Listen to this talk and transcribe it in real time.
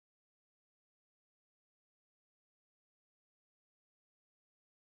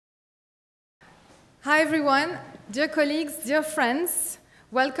Hi everyone, dear colleagues, dear friends.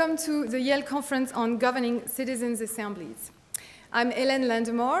 Welcome to the Yale Conference on Governing Citizens' Assemblies. I'm Hélène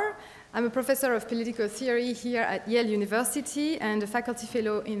Landemore. I'm a professor of political theory here at Yale University and a faculty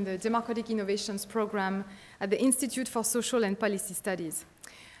fellow in the Democratic Innovations program at the Institute for Social and Policy Studies.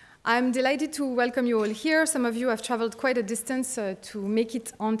 I'm delighted to welcome you all here. Some of you have traveled quite a distance to make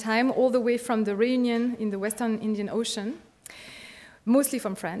it on time, all the way from the Réunion in the Western Indian Ocean, mostly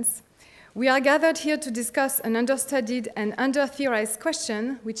from France. We are gathered here to discuss an understudied and under-theorized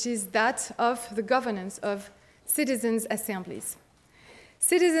question, which is that of the governance of citizens' assemblies.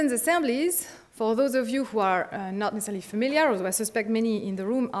 Citizens' assemblies, for those of you who are not necessarily familiar, or I suspect many in the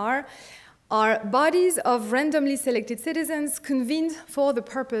room are bodies of randomly selected citizens convened for the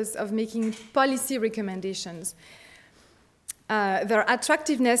purpose of making policy recommendations. Their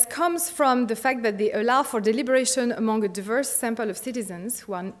attractiveness comes from the fact that they allow for deliberation among a diverse sample of citizens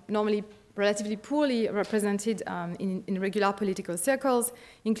who are normally relatively poorly represented in regular political circles,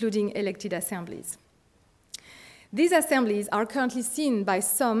 including elected assemblies. These assemblies are currently seen by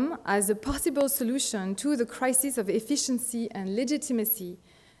some as a possible solution to the crisis of efficiency and legitimacy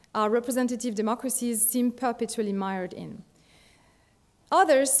our representative democracies seem perpetually mired in.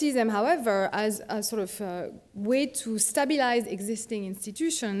 Others see them, however, as a sort of way to stabilize existing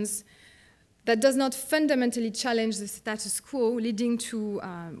institutions that does not fundamentally challenge the status quo, leading to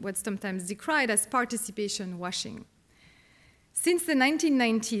what's sometimes decried as participation washing. Since the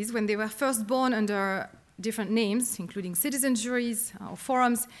 1990s, when they were first born under different names, including citizen juries or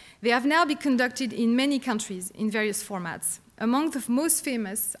forums, they have now been conducted in many countries in various formats. Among the most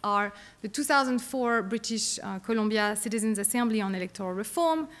famous are the 2004 British Columbia Citizens' Assembly on Electoral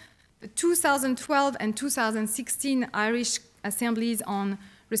Reform, the 2012 and 2016 Irish Assemblies on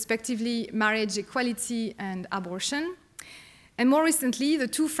respectively marriage equality and abortion. And more recently, the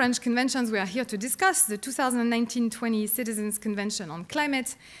two French conventions we are here to discuss, the 2019-20 Citizens' Convention on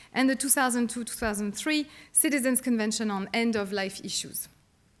Climate and the 2002-2003 Citizens' Convention on End-of-Life Issues.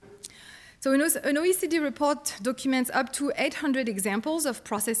 So an OECD report documents up to 800 examples of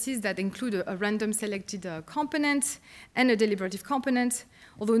processes that include a random selected component and a deliberative component,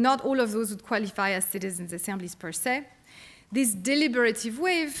 although not all of those would qualify as citizens' assemblies per se. This deliberative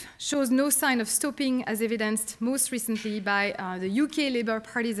wave shows no sign of stopping, as evidenced most recently by the UK Labour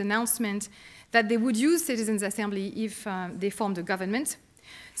Party's announcement that they would use citizens' assembly if they formed a government.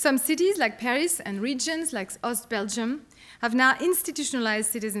 Some cities like Paris and regions like Ost-Belgium have now institutionalized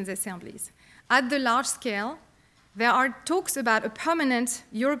citizens' assemblies. At the large scale, there are talks about a permanent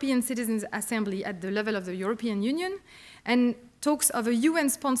European Citizens' Assembly at the level of the European Union and talks of a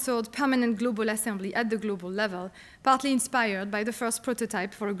UN-sponsored permanent global assembly at the global level, partly inspired by the first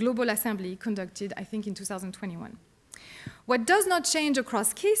prototype for a global assembly conducted, I think, in 2021. What does not change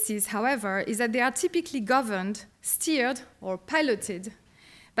across cases, however, is that they are typically governed, steered, or piloted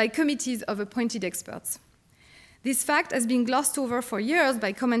by committees of appointed experts. This fact has been glossed over for years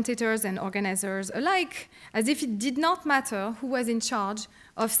by commentators and organizers alike, as if it did not matter who was in charge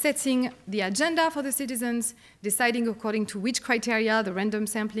of setting the agenda for the citizens, deciding according to which criteria the random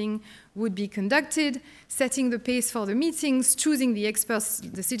sampling would be conducted, setting the pace for the meetings, choosing the experts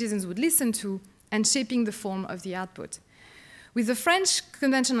the citizens would listen to, and shaping the form of the output. With the French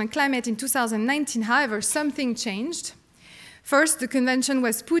Convention on Climate in 2019, however, something changed. First, the convention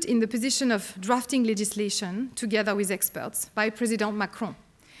was put in the position of drafting legislation together with experts by President Macron.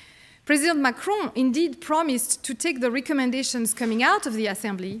 President Macron indeed promised to take the recommendations coming out of the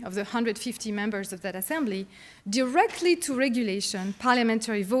assembly, of the 150 members of that assembly, directly to regulation,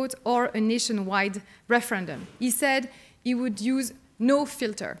 parliamentary vote, or a nationwide referendum. He said he would use no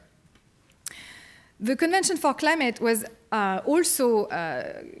filter. The Convention for Climate was also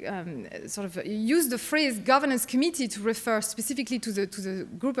sort of used the phrase governance committee to refer specifically to the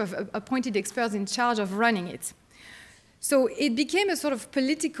group of appointed experts in charge of running it. So it became a sort of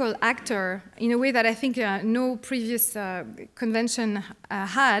political actor in a way that I think no previous convention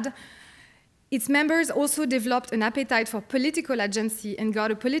had. Its members also developed an appetite for political agency and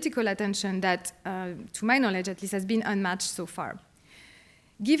got a political attention that, to my knowledge at least, has been unmatched so far.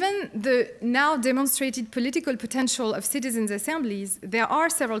 Given the now demonstrated political potential of citizens' assemblies, there are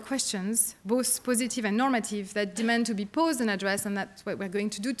several questions, both positive and normative, that demand to be posed and addressed, and that's what we're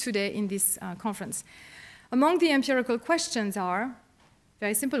going to do today in this conference. Among the empirical questions are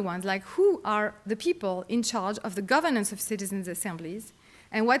very simple ones, like who are the people in charge of the governance of citizens' assemblies,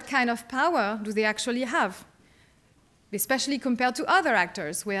 and what kind of power do they actually have? Especially compared to other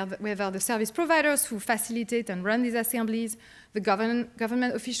actors, whether the service providers who facilitate and run these assemblies, the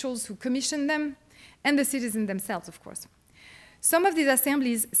government officials who commission them, and the citizens themselves, of course. Some of these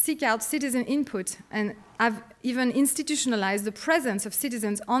assemblies seek out citizen input and have even institutionalized the presence of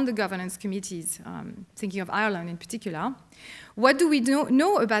citizens on the governance committees, thinking of Ireland in particular. What do we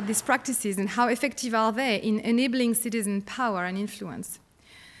know about these practices and how effective are they in enabling citizen power and influence?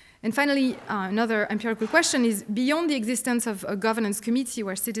 And finally, another empirical question is, beyond the existence of a governance committee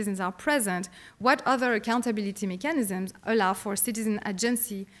where citizens are present, what other accountability mechanisms allow for citizen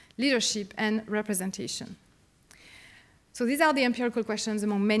agency, leadership, and representation? So these are the empirical questions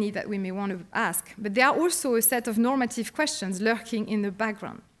among many that we may want to ask, but there are also a set of normative questions lurking in the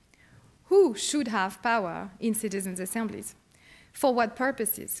background. Who should have power in citizens' assemblies? For what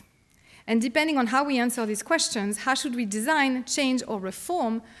purposes? And depending on how we answer these questions, how should we design, change, or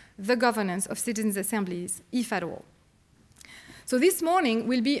reform the governance of citizens' assemblies, if at all? So this morning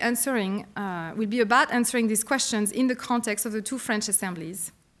will be about answering these questions in the context of the two French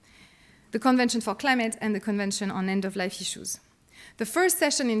assemblies, the Convention for Climate and the Convention on End-of-Life Issues. The first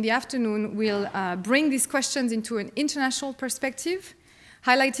session in the afternoon will bring these questions into an international perspective,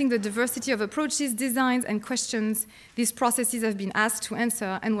 highlighting the diversity of approaches, designs, and questions these processes have been asked to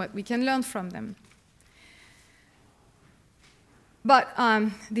answer and what we can learn from them. But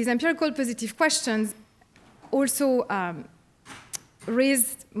these empirical positive questions also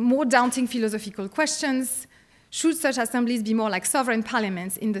raise more daunting philosophical questions. Should such assemblies be more like sovereign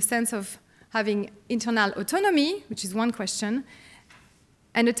parliaments in the sense of having internal autonomy, which is one question,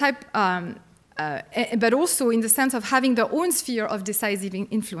 and a type, but also in the sense of having their own sphere of decisive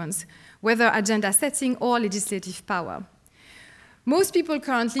influence, whether agenda setting or legislative power? Most people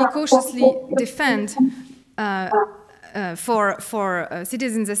currently cautiously defend for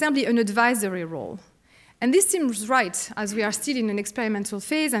citizens' assembly an advisory role. And this seems right, as we are still in an experimental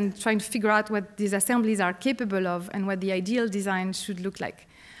phase and trying to figure out what these assemblies are capable of and what the ideal design should look like.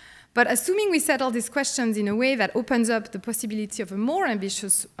 But assuming we settle these questions in a way that opens up the possibility of a more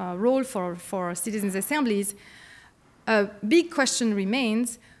ambitious role for citizens' assemblies, a big question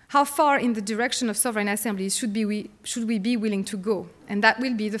remains: how far in the direction of sovereign assemblies should we be willing to go? And that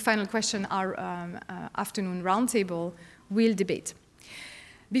will be the final question our afternoon roundtable will debate.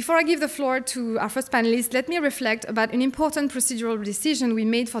 Before I give the floor to our first panelist, let me reflect about an important procedural decision we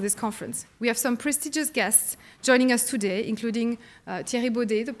made for this conference. We have some prestigious guests joining us today, including Thierry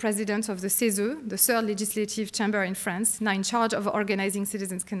Baudet, the president of the CESE, the third legislative chamber in France, now in charge of organizing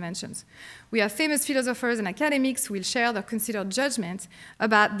citizens' conventions. We have famous philosophers and academics who will share their considered judgment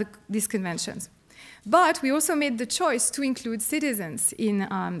about these conventions. But we also made the choice to include citizens in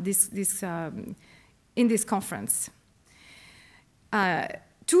this conference.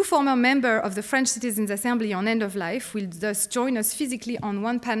 Two former members of the French Citizens' Assembly on End of Life will thus join us physically on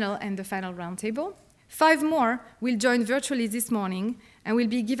one panel and the final roundtable. 5 more will join virtually this morning and will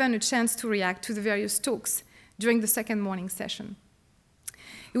be given a chance to react to the various talks during the second morning session.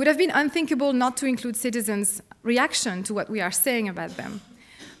 It would have been unthinkable not to include citizens' reaction to what we are saying about them.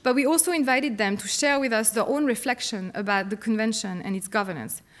 But we also invited them to share with us their own reflection about the convention and its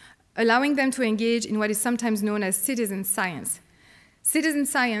governance, allowing them to engage in what is sometimes known as citizen science. Citizen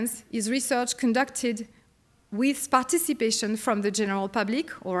science is research conducted with participation from the general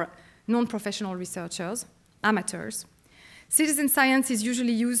public or non-professional researchers, amateurs. Citizen science is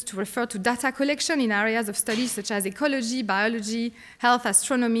usually used to refer to data collection in areas of study such as ecology, biology, health,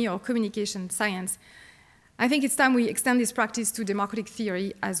 astronomy, or communication science. I think it's time we extend this practice to democratic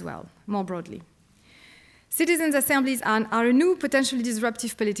theory as well, more broadly. Citizens' assemblies are a new, potentially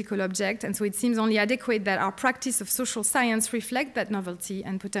disruptive political object, and so it seems only adequate that our practice of social science reflect that novelty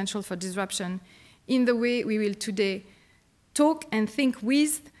and potential for disruption in the way we will today talk and think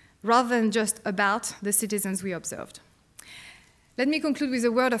with, rather than just about, the citizens we observed. Let me conclude with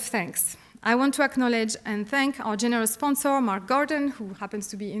a word of thanks. I want to acknowledge and thank our generous sponsor, Mark Gordon, who happens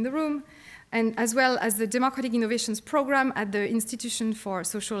to be in the room, and as well as the Democratic Innovations Program at the Institution for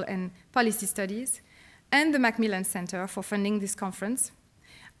Social and Policy Studies, and the Macmillan Center for funding this conference.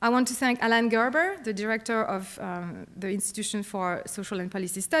 I want to thank Alan Gerber, the director of the Institution for Social and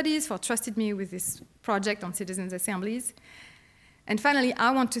Policy Studies, for trusting me with this project on citizens' assemblies. And finally,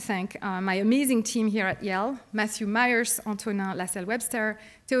 I want to thank my amazing team here at Yale: Matthew Myers, Antonin Lacelle-Webster,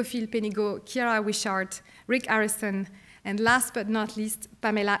 Théophile Pénigaud, Kira Wishart, Rick Harrison, and last but not least,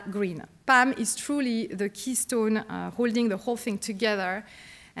 Pamela Green. Pam is truly the keystone holding the whole thing together.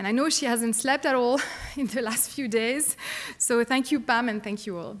 And I know she hasn't slept at all in the last few days. So thank you, Pam, and thank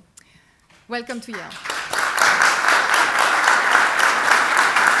you all. Welcome to Yale.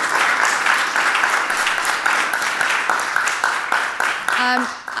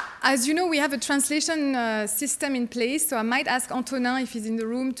 As you know, we have a translation system in place, so I might ask Antonin, if he's in the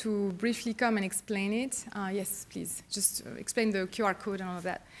room, to briefly come and explain it. Yes, please, just explain the QR code and all of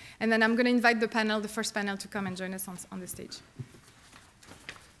that. And then I'm going to invite the panel, the first panel, to come and join us on the stage.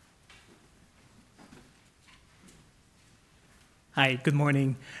 Hi, good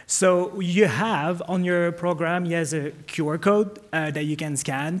morning. So you have on your program, you have a QR code that you can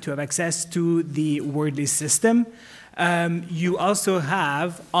scan to have access to the word list system. You also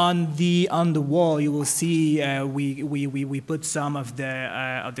have on the wall, you will see we put some of the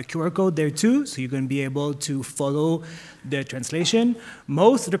QR code there too, so you're going to be able to follow the translation.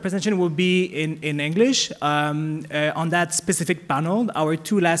 Most of the presentation will be in English. On that specific panel, our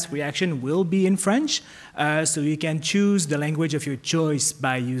two last reactions will be in French, so you can choose the language of your choice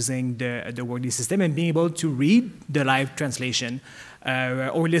by using the word list system and being able to read the live translation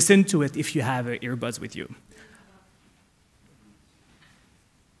or listen to it if you have earbuds with you.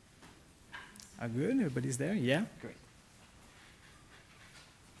 Good, everybody's there? Yeah? Great.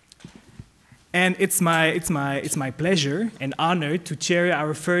 And it's my pleasure and honor to chair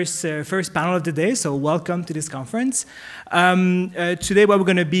our first panel of the day, so welcome to this conference. Today what we're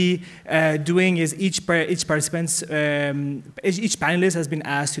going to be doing is each panelist has been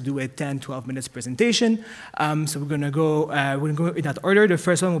asked to do a 10-12 minutes presentation. So we're going to go in that order. The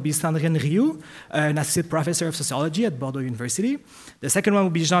first one will be Sandrine, an associate professor of sociology at Bordeaux University. The second one will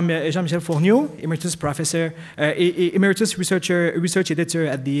be Jean-Michel Fourniau, emeritus professor, emeritus research editor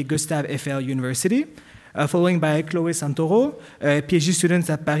at the Gustave Eiffel University. Following by Chloé Santoro, PhD student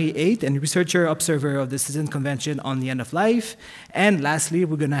at Paris 8 and researcher observer of the Citizen Convention on the End of Life. And lastly,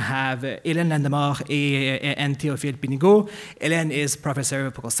 we're going to have Hélène Landemore and Théophile Pinigot. Hélène is professor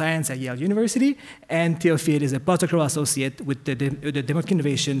of political science at Yale University, and Théophile is a postdoctoral associate with the Democratic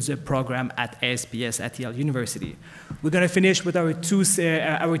Innovations program at ISPS at Yale University. We're going to finish with our two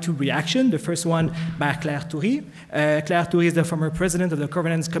reactions. The first one by Claire Toury. Claire Toury is the former president of the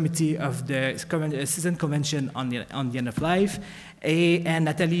Governance Committee of the Citizen Convention on the End of Life, and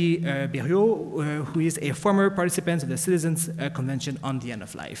Nathalie Berriot, who is a former participant of the Citizens Convention on the End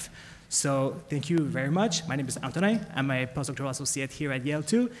of Life. So thank you very much. My name is Antonin. I'm a postdoctoral associate here at Yale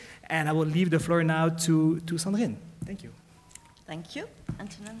too, and I will leave the floor now to Sandrine. Thank you. Thank you,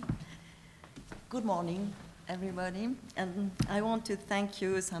 Antonin. Good morning, everybody. And I want to thank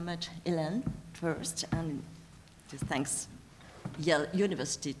you so much, Hélène, first, and to thanks Yale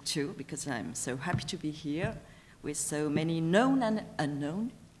University too, because I'm so happy to be here with so many known and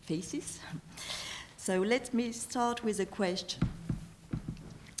unknown faces. So let me start with a question.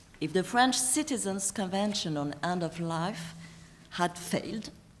 If the French Citizens Convention on End of Life had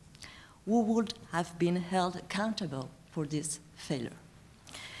failed, who would have been held accountable for this failure?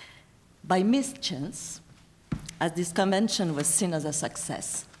 By mischance, as this convention was seen as a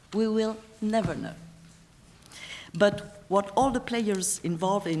success, we will never know. But what all the players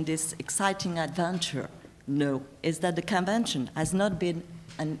involved in this exciting adventure know is that the convention has not been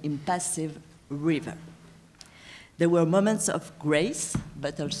an impassive river. There were moments of grace,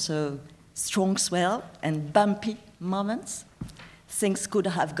 but also strong swell and bumpy moments. Things could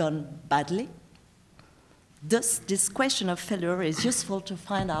have gone badly. Thus, this question of failure is useful to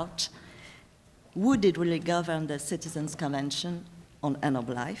find out who did really govern the Citizens' Convention on End of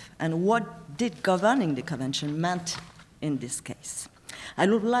Life, and what did governing the convention meant in this case. I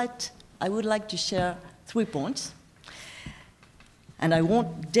would like to share 3 points, and I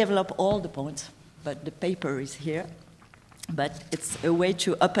won't develop all the points, but the paper is here, but it's a way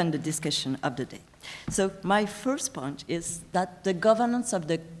to open the discussion of the day. So my first point is that the governance of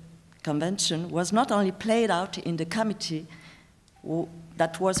the convention was not only played out in the committee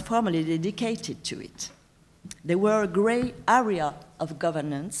that was formally dedicated to it. There were a gray area of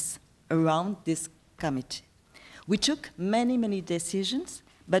governance around this committee. We took many, many decisions,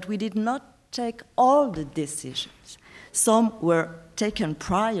 but we did not take all the decisions. Some were taken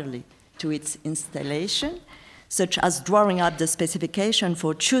priorly to its installation, such as drawing up the specification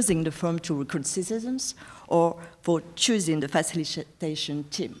for choosing the firm to recruit citizens or for choosing the facilitation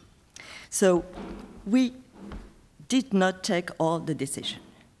team. So we did not take all the decisions.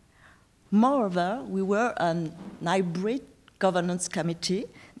 Moreover, we were an hybrid governance committee,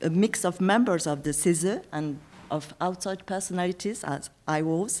 a mix of members of the CESE and of outside personalities, as I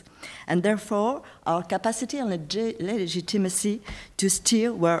was, and therefore our capacity and legitimacy to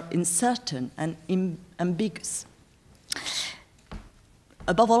steer were uncertain and ambiguous.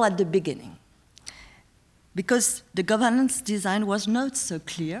 Above all, at the beginning, because the governance design was not so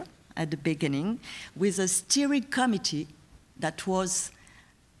clear at the beginning, with a steering committee that was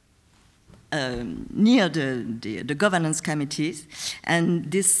near the governance committees, and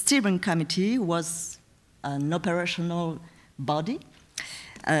this steering committee was an operational body.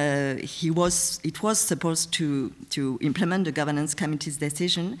 It was supposed to implement the governance committee's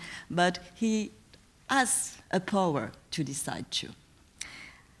decision, but he has a power to decide too.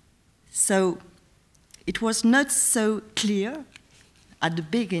 So it was not so clear at the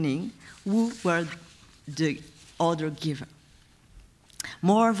beginning who were the order giver.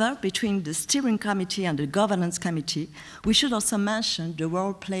 Moreover, between the steering committee and the governance committee, we should also mention the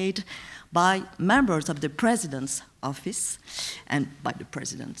role played by members of the president's office and by the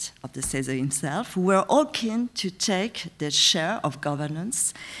president of the CESE himself, who were all keen to take their share of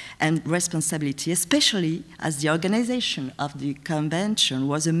governance and responsibility, especially as the organization of the convention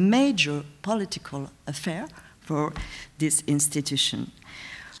was a major political affair for this institution.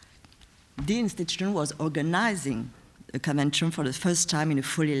 The institution was organizing a convention for the first time in a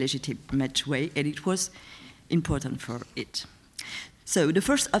fully legitimate way, and it was important for it. So the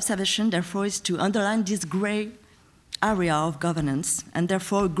first observation, therefore, is to underline this gray area of governance, and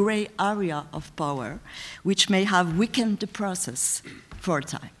therefore a gray area of power, which may have weakened the process for a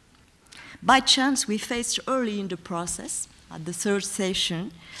time. By chance, we faced early in the process, at the third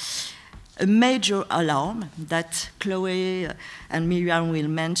session, a major alarm that Chloe and Miriam will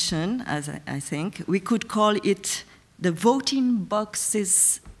mention, as I think. We could call it the voting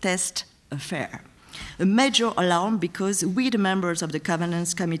boxes test affair. A major alarm because we, the members of the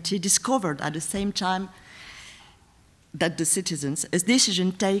governance committee, discovered at the same time that the citizens, a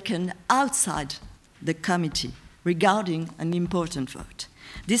decision taken outside the committee regarding an important vote.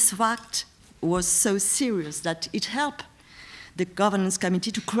 This fact was so serious that it helped the governance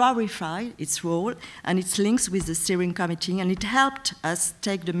committee to clarify its role and its links with the steering committee, and it helped us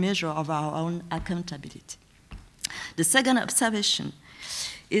take the measure of our own accountability. The second observation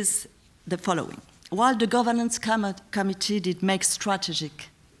is the following. While the governance committee did make strategic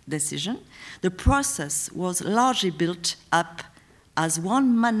decisions, the process was largely built up as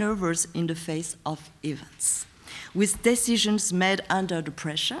one maneuvers in the face of events, with decisions made under the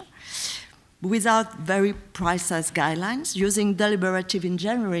pressure, without very precise guidelines, using deliberative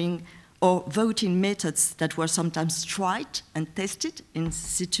engineering or voting methods that were sometimes tried and tested in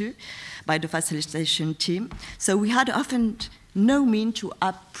situ by the facilitation team. So we had often no means to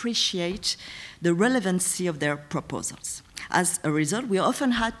appreciate the relevancy of their proposals. As a result, we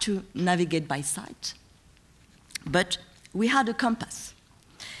often had to navigate by sight, but we had a compass,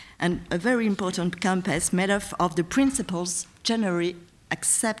 and a very important compass made up of the principles generally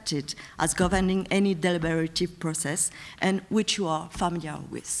accepted as governing any deliberative process and which you are familiar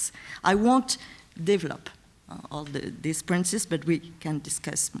with. I won't develop all these principles, but we can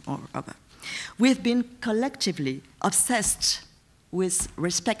discuss more about. We've been collectively obsessed with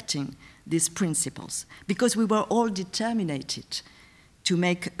respecting these principles because we were all determined to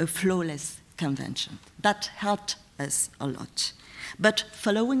make a flawless convention. That helped us a lot. But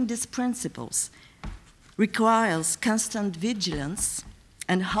following these principles requires constant vigilance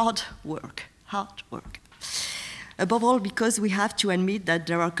and hard work. Above all, because we have to admit that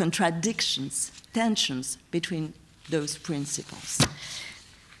there are contradictions, tensions between those principles.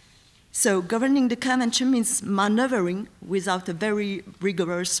 So governing the convention means maneuvering without a very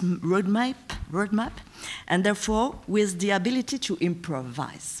rigorous roadmap, and therefore with the ability to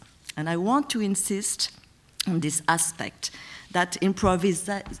improvise. And I want to insist on this aspect, that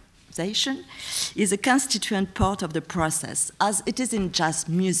improvisation is a constituent part of the process, as it is in jazz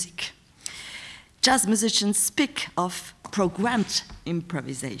music. Jazz musicians speak of programmed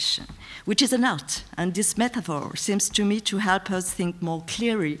improvisation, which is an art, and this metaphor seems to me to help us think more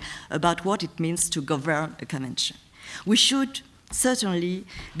clearly about what it means to govern a convention. We should certainly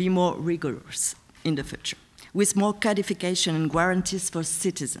be more rigorous in the future, with more codification and guarantees for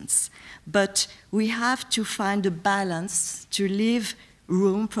citizens, but we have to find a balance to leave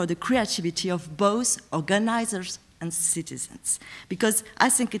room for the creativity of both organizers and citizens. Because I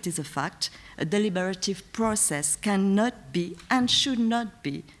think it is a fact, a deliberative process cannot be and should not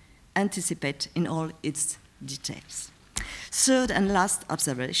be anticipated in all its details. Third and last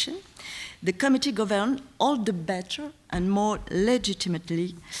observation, the committee governed all the better and more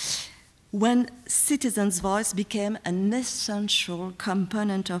legitimately when citizens' voice became an essential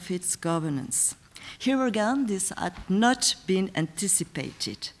component of its governance. Here again, this had not been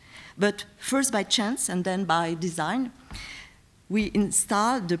anticipated. But first by chance and then by design, we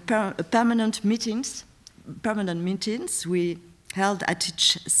installed the permanent meetings we held at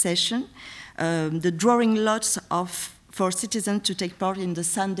each session, the drawing lots for citizens to take part in the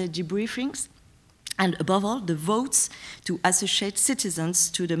Sunday debriefings, and above all, the votes to associate citizens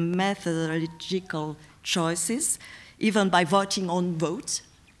to the methodological choices, even by voting on votes.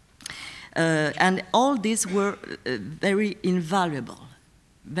 And all these were very invaluable,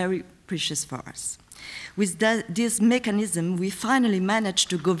 very precious for us. With this mechanism, we finally managed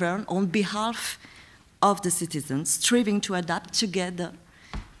to govern on behalf of the citizens, striving to adapt together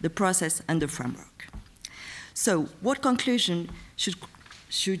the process and the framework. So, what conclusion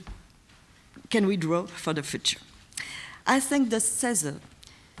can we draw for the future? I think the CESE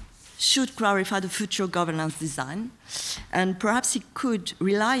should clarify the future governance design, and perhaps it could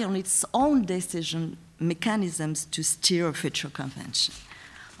rely on its own decision mechanisms to steer a future convention.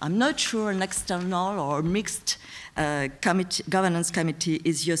 I'm not sure an external or mixed governance committee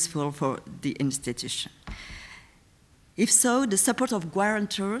is useful for the institution. If so, the support of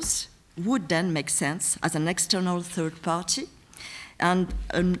guarantors would then make sense as an external third party, and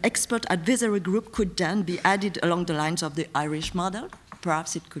an expert advisory group could then be added along the lines of the Irish model.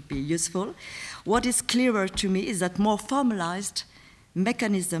 Perhaps it could be useful. What is clearer to me is that more formalized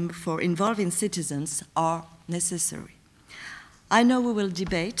mechanisms for involving citizens are necessary. I know we will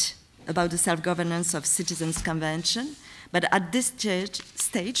debate about the self-governance of Citizens' Convention, but at this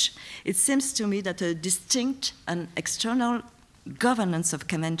stage, it seems to me that a distinct and external governance of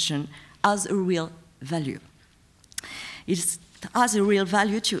convention has a real value. It has a real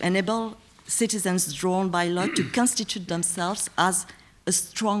value to enable citizens drawn by law to constitute themselves as a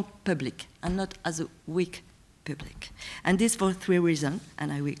strong public and not as a weak public. And this for three reasons,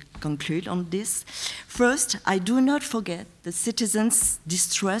 and I will conclude on this. First, I do not forget the citizens'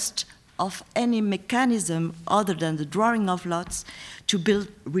 distrust of any mechanism other than the drawing of lots to build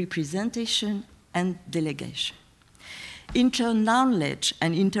representation and delegation. Inter-knowledge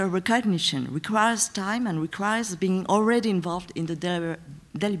and inter-recognition requires time and requires being already involved in the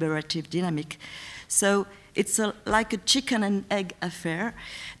deliberative dynamic. So it's like a chicken and egg affair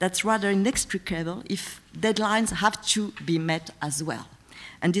that's rather inextricable if deadlines have to be met as well.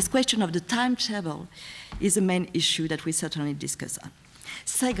 And this question of the timetable is a main issue that we certainly discuss on.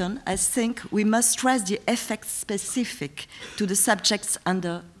 Second, I think we must stress the effects specific to the subjects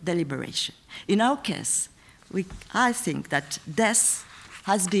under deliberation. In our case, I think that death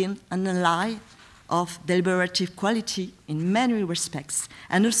has been an ally of deliberative quality in many respects,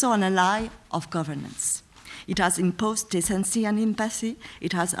 and also an ally of governance. It has imposed decency and empathy.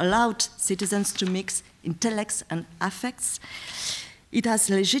 It has allowed citizens to mix intellects and affects. It has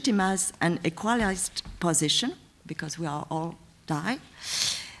legitimized an equalized position, because we are all die.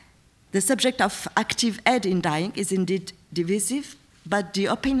 The subject of active aid in dying is indeed divisive, but the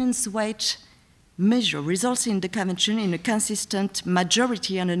opinions weight measure results in the convention in a consistent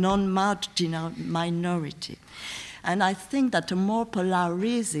majority and a non-marginal minority. And I think that a more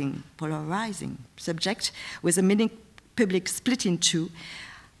polarizing subject with a meaning public split in two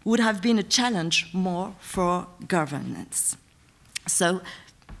would have been a challenge more for governance. So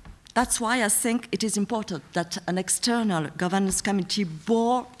that's why I think it is important that an external governance committee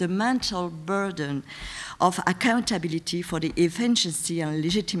bore the mental burden of accountability for the efficiency and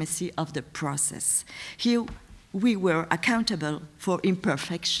legitimacy of the process. Here, we were accountable for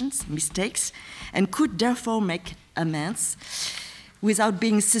imperfections, mistakes, and could therefore make amends without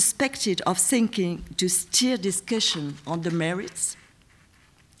being suspected of thinking to steer discussion on the merits,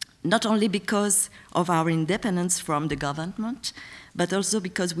 not only because of our independence from the government, but also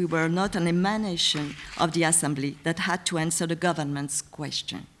because we were not an emanation of the assembly that had to answer the government's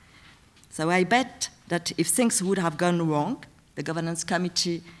question. So I bet that if things would have gone wrong, the governance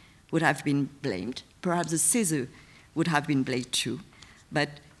committee would have been blamed. Perhaps the CESE would have been blamed too,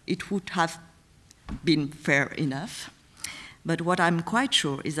 but it would have been fair enough. But what I'm quite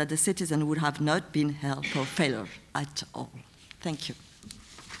sure is that the citizen would have not been held for failure at all. Thank you.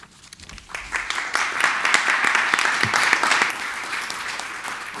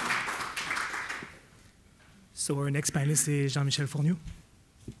 So our next panelist is Jean-Michel Fourniau.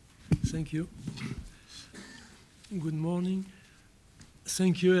 Thank you. Good morning.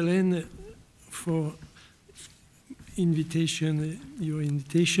 Thank you, Hélène, for your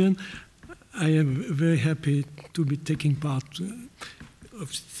invitation. I am very happy to be taking part of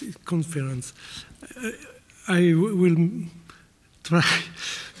this conference. I will try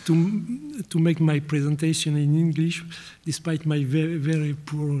to make my presentation in English, despite my very, very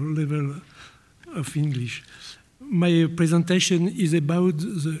poor level of English. My presentation is about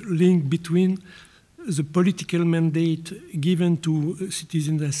the link between the political mandate given to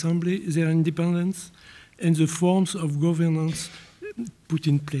citizens' assembly, their independence, and the forms of governance put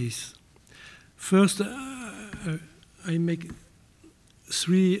in place. First, I make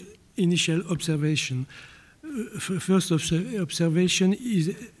three initial observation. First observation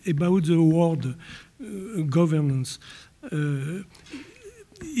is about the word governance.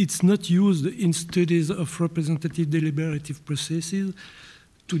 It's not used in studies of representative deliberative processes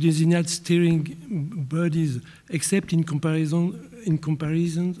to designate steering bodies, except in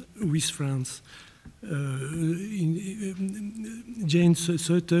comparison with France. Jane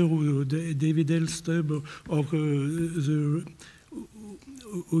Sutter or David Elstubb or the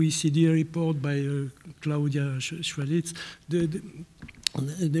OECD report by Claudia Schwalitz did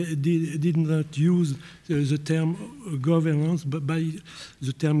not use the term governance, but by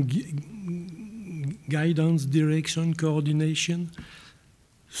the term guidance, direction, coordination.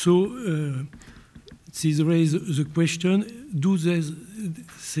 So this raises the question, do these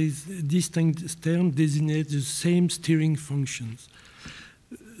distinct terms designate the same steering functions?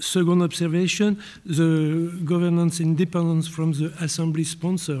 Second observation, the governance independence from the assembly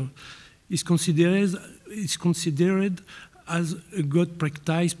sponsor is considered as a good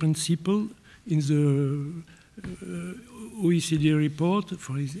practice principle in the OECD report,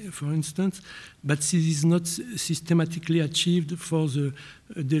 for instance, but this is not systematically achieved for the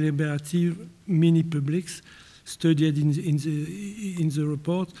deliberative mini-publics studied in the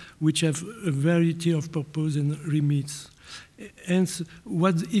report, which have a variety of purpose and remits. Hence,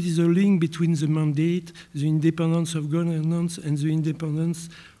 what is the link between the mandate, the independence of governance, and the independence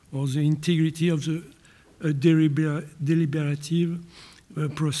or the integrity of the deliberative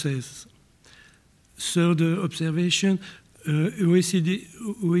process? Third observation,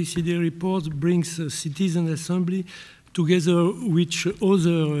 OECD report brings citizen assembly together with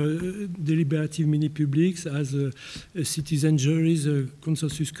other deliberative mini-publics as citizen juries,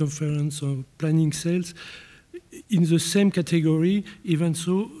 consensus conference, or planning cells in the same category, even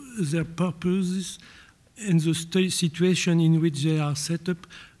so their purposes and the situation in which they are set up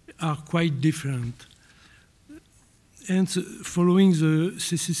are quite different. And following the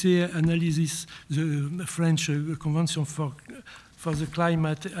CCC analysis, the French Convention for the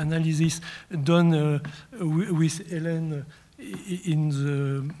Climate analysis done with Hélène in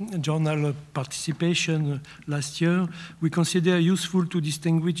the journal of Participation last year, we consider useful to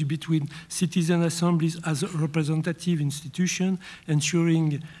distinguish between citizen assemblies as a representative institution,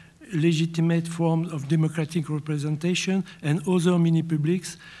 ensuring legitimate forms of democratic representation, and other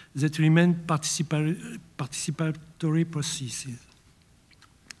mini-publics that remain participatory processes.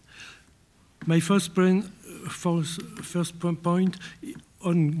 My first point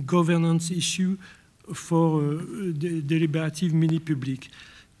on governance issue for deliberative mini-public.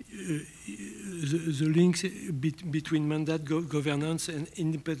 The links between mandate governance and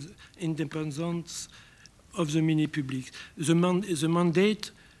independence of the mini-public. The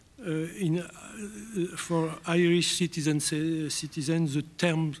mandate for Irish citizens, the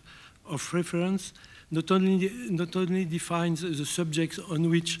terms of reference not only defines the subjects on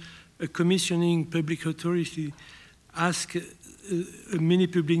which a commissioning public authority asks a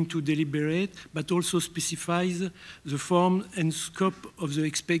mini-public to deliberate, but also specifies the form and scope of the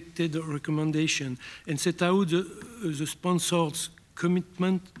expected recommendation and set out the sponsor's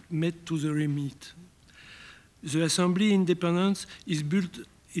commitment made to the remit. The assembly independence is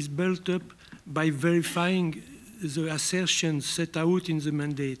built up by verifying the assertions set out in the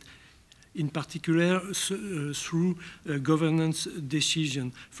mandate, in particular through governance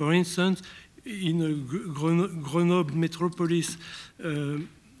decision. For instance, in Grenoble Metropolis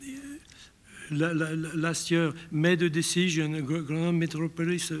last year made a decision, Grenoble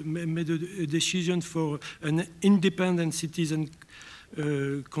Metropolis made a decision for an independent citizen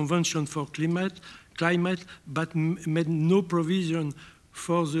convention for climate, but made no provision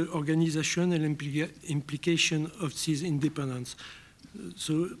for the organization and implication of this independence.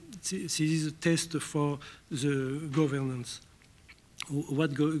 So this is a test for the governance.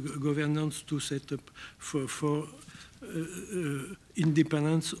 What governance to set up for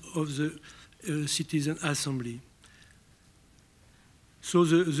independence of the citizen assembly. So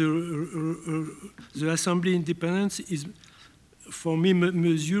the assembly independence is, for me,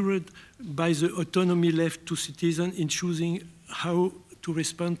 measured by the autonomy left to citizens in choosing how to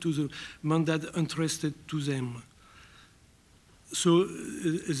respond to the mandate entrusted to them. So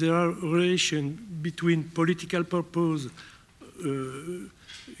there are relations between political purpose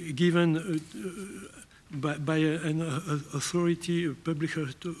given by an authority, a public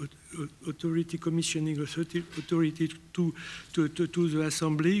authority, commissioning authority to the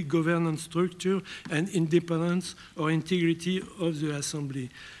assembly, governance structure, and independence or integrity of the assembly.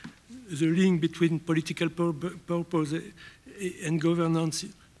 The link between political purpose and governance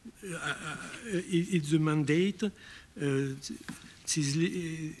is the mandate.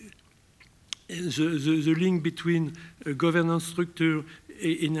 the link between governance structure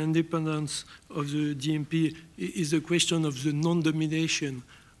and independence of the DMP is a question of the non-domination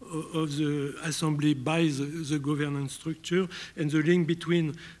of the assembly by the governance structure, and the link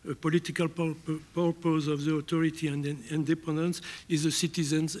between political purpose of the authority and independence is the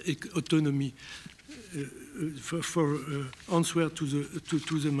citizens' autonomy for answer to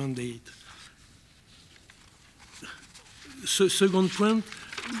the mandate. Second point,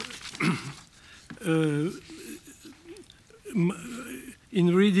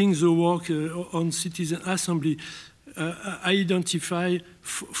 in reading the work on citizen assembly, I identify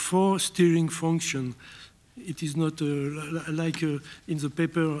 4 steering functions. It is not like in the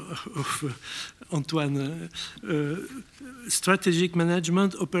paper of Antoine. Strategic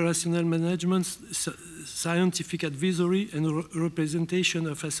management, operational management, scientific advisory, and representation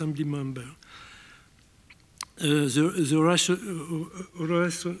of assembly members. The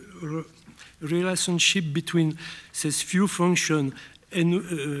relationship between these few functions and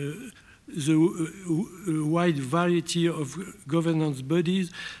the wide variety of governance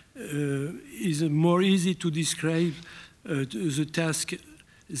bodies is more easy to describe the task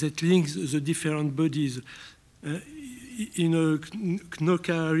that links the different bodies. In a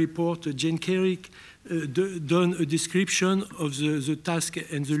KNOCA report, Jane Carrick done a description of the task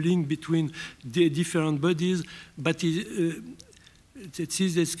and the link between the different bodies, but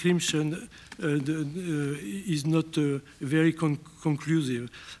this description is not very conclusive.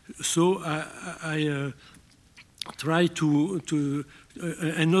 So I try to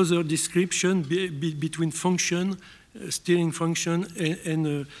another description between function, steering function,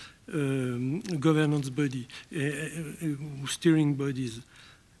 and governance body, steering bodies.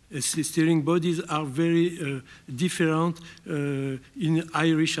 Steering bodies are very different in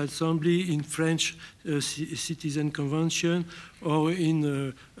Irish Assembly, in French Citizen Convention, or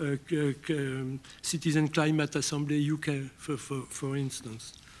in Citizen Climate Assembly UK, for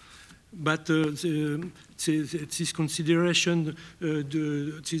instance. But this consideration,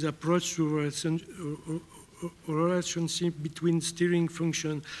 this approach to relationship between steering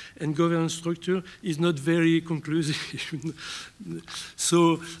function and governance structure is not very conclusive.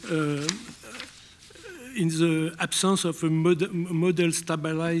 So, in the absence of a model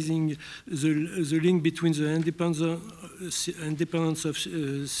stabilizing the link between the independence of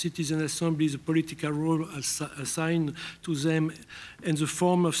citizen assemblies, the political role assigned to them, and the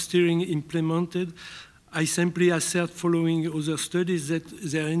form of steering implemented, I simply assert, following other studies, that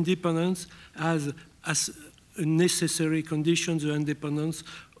their independence has as a necessary condition the independence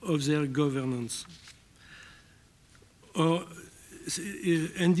of their governance. Or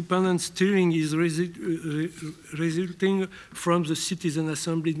independent steering is resulting from the citizen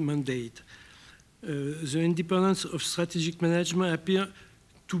assembly mandate. The independence of strategic management appears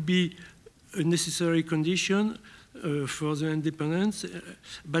to be a necessary condition for the independence,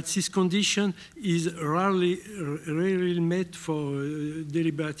 but this condition is rarely met for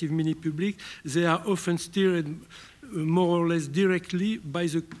deliberative mini-public. They are often steered more or less directly by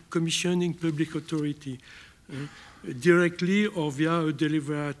the commissioning public authority, directly or via a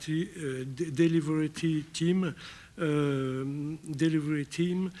delivery team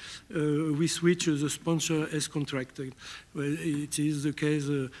with which the sponsor is contracted. Well, it is the case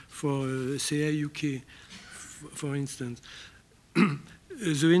for CA UK, for instance.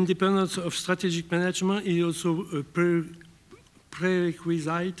 The independence of strategic management is also a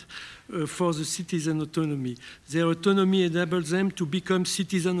prerequisite for the citizen autonomy. Their autonomy enables them to become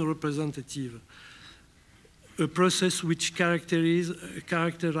citizen representative, a process which characterizes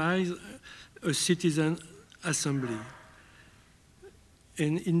a citizen assembly.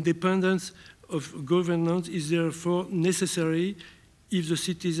 And independence of governance is therefore necessary if the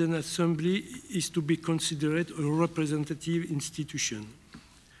citizen assembly is to be considered a representative institution.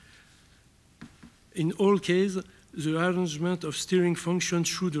 In all cases, the arrangement of steering function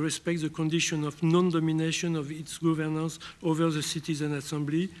should respect the condition of non-domination of its governance over the citizen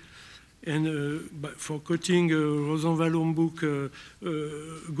assembly. And for quoting Rosenwald's book,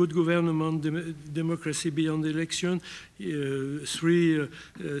 Good Government, Democracy Beyond Election, three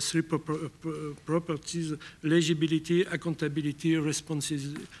properties: legibility, accountability,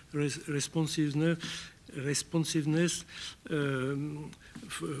 responsiveness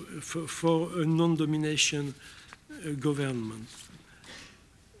for a non-domination government.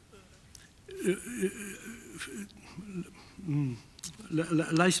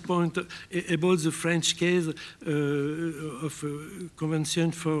 Last point about the French case of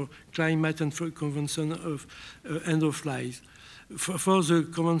Convention for Climate and for Convention of End of Life. for the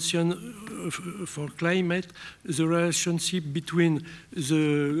Convention for Climate, the relationship between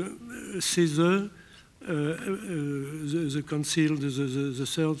the CESE, the Council, the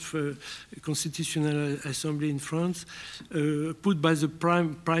Third Constitutional Assembly in France, put by the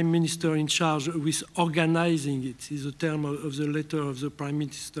Prime Minister in charge with organizing, it is the term of the letter of the Prime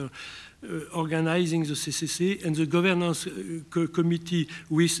Minister, organizing the CCC, and the Governance Committee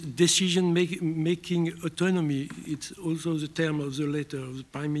with decision-making autonomy, it's also the term of the letter of the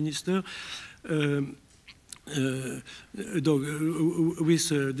Prime Minister,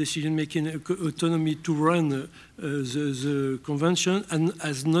 with decision-making autonomy to run the convention, and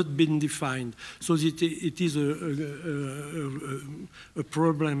has not been defined. So it is a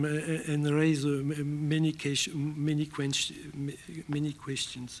problem and raise many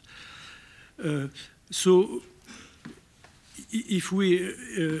questions. So if we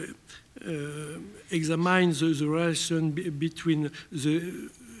examine the relation between the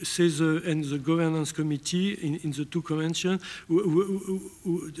CESE and the Governance Committee in the two conventions,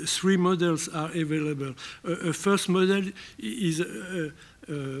 three models are available. A first model is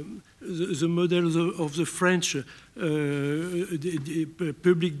the model of the French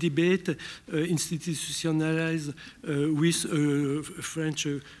public debate institutionalized with a French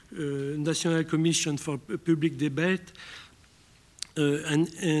National Commission for Public Debate, an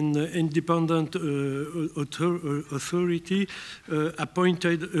independent authority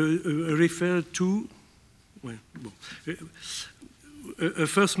appointed, referred to, well, a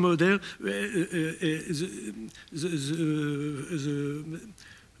first model,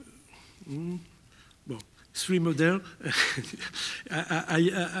 three model.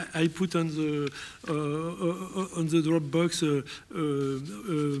 I put on the Dropbox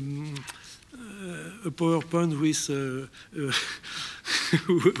a PowerPoint with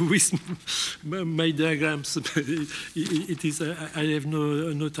with my diagrams. It is. I have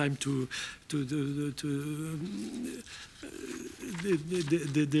no time to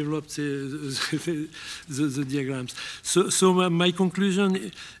develop the diagrams. So my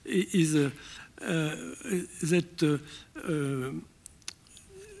conclusion is that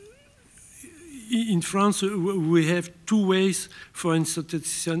in France, we have two ways for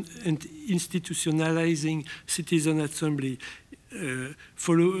institutionalizing citizen assembly.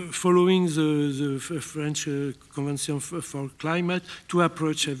 Following the French Convention for Climate, two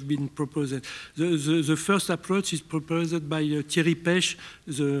approaches have been proposed. The first approach is proposed by Thierry Pech,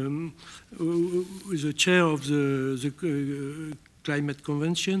 the chair of the Climate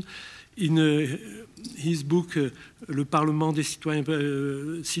Convention. In his book, Le Parlement des Citoyens,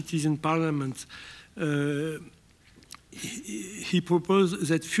 Citizen Parliament, he proposed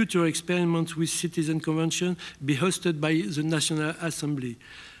that future experiments with citizen convention be hosted by the National Assembly.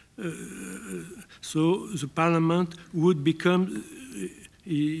 So the Parliament would become,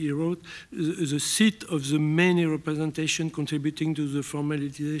 he wrote, the seat of the many representation contributing to the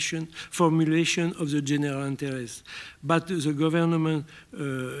formulation of the general interest. But the government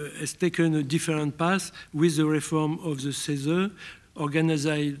has taken a different path with the reform of the CESE,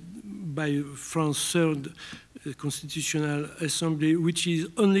 organized by France's Third Constitutional Assembly, which is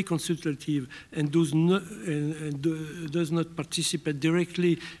only consultative and does not participate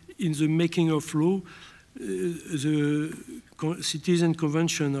directly in the making of law. The citizen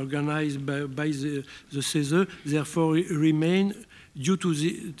convention organized by the CESE therefore remain, due to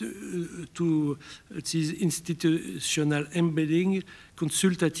its institutional embedding,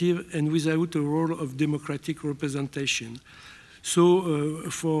 consultative and without a role of democratic representation.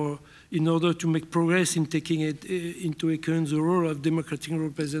 So in order to make progress in taking it into account the role of democratic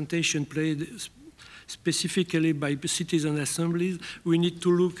representation played specifically by citizen assemblies, we need to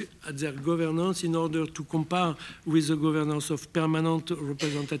look at their governance in order to compare with the governance of permanent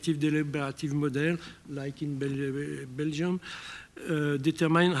representative deliberative model, like in Belgium,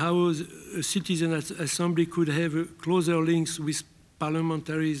 determine how a citizen assembly could have closer links with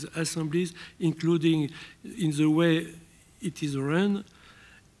parliamentary assemblies, including in the way it is run,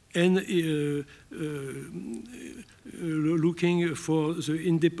 and looking for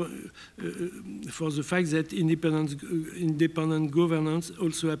the fact that independent governance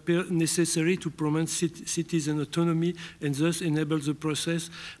also appears necessary to promote citizen autonomy and thus enable the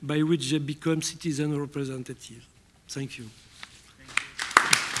process by which they become citizen representatives. Thank you.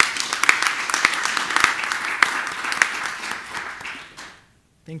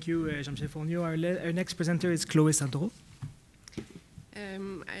 Thank you, Jean-Michel Fourniau. Our next presenter is Chloé Sandro.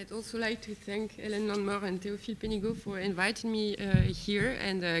 I'd also like to thank Hélène Landemore and Théophile Pénigaud for inviting me here,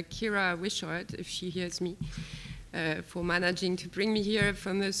 and Kira Wishart, if she hears me, for managing to bring me here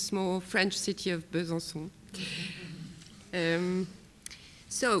from the small French city of Besançon.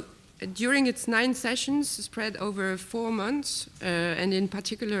 During its 9 sessions spread over 4 months, and in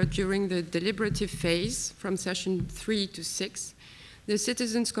particular during the deliberative phase from session 3 to 6, the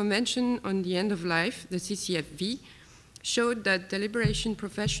Citizens' Convention on the End of Life, the CCFV, showed that deliberation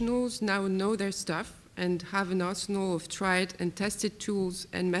professionals now know their stuff and have an arsenal of tried and tested tools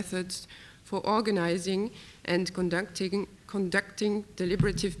and methods for organizing and conducting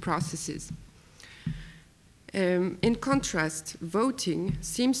deliberative processes. In contrast, voting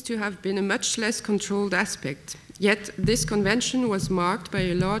seems to have been a much less controlled aspect, yet this convention was marked by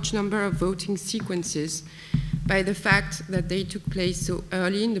a large number of voting sequences, by the fact that they took place so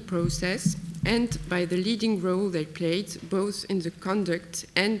early in the process, and by the leading role they played both in the conduct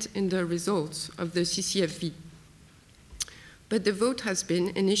and in the results of the CCFV. But the vote has been,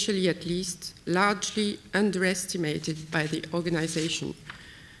 initially at least, largely underestimated by the organization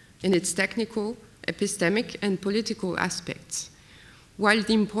in its technical, epistemic, and political aspects. While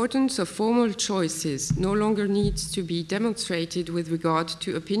the importance of formal choices no longer needs to be demonstrated with regard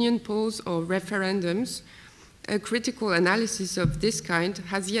to opinion polls or referendums, a critical analysis of this kind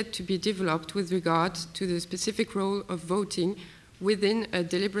has yet to be developed with regard to the specific role of voting within a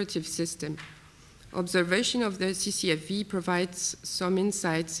deliberative system. Observation of the CCFV provides some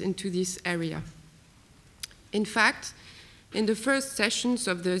insights into this area. In fact, in the first sessions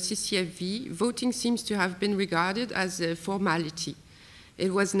of the CCFV, voting seems to have been regarded as a formality.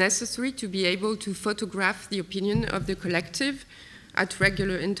 It was necessary to be able to photograph the opinion of the collective at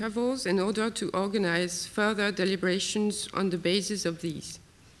regular intervals in order to organize further deliberations on the basis of these.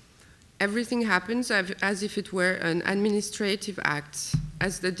 Everything happens as if it were an administrative act.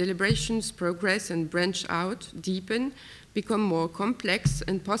 As the deliberations progress and branch out, deepen, become more complex,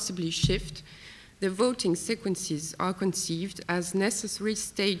 and possibly shift, the voting sequences are conceived as necessary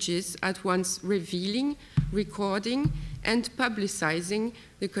stages at once revealing, recording, and publicizing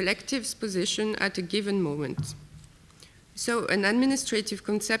the collective's position at a given moment. So an administrative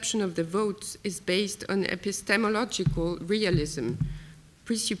conception of the vote is based on epistemological realism,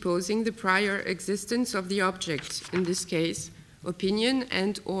 presupposing the prior existence of the object, in this case, opinion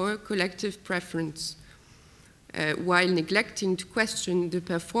and/or collective preference, while neglecting to question the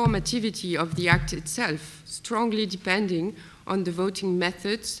performativity of the act itself, strongly depending on the voting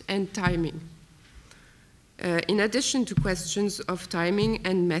methods and timing. In addition to questions of timing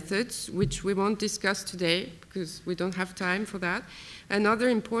and methods, which we won't discuss today because we don't have time for that, another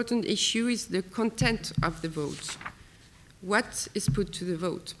important issue is the content of the vote. What is put to the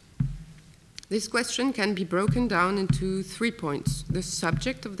vote? This question can be broken down into 3 points: the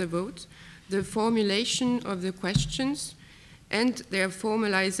subject of the vote, the formulation of the questions, and their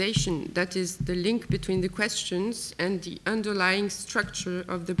formalization, that is, the link between the questions and the underlying structure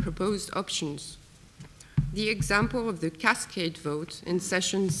of the proposed options. The example of the cascade vote in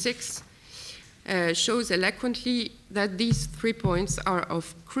session 6 shows eloquently that these 3 points are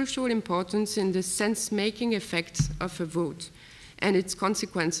of crucial importance in the sense-making effect of a vote and its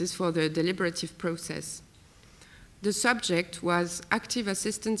consequences for the deliberative process. The subject was active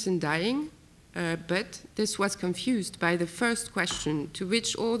assistance in dying, but this was confused by the first question, to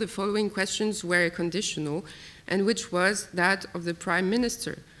which all the following questions were conditional, and which was that of the Prime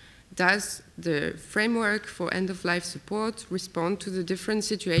Minister. Does the framework for end-of-life support respond to the different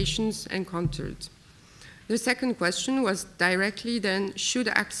situations encountered? The second question was directly then, should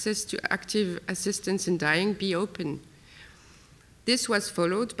access to active assistance in dying be open? This was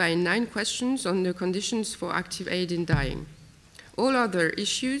followed by 9 questions on the conditions for active aid in dying. All other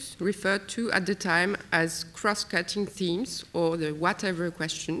issues referred to at the time as cross-cutting themes or the whatever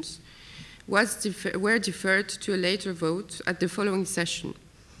questions were deferred to a later vote at the following session.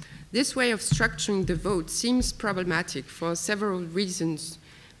 This way of structuring the vote seems problematic for several reasons,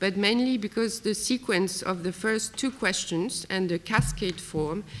 but mainly because the sequence of the first 2 questions and the cascade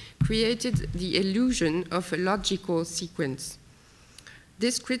form created the illusion of a logical sequence.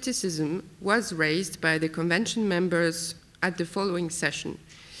 This criticism was raised by the convention members at the following session,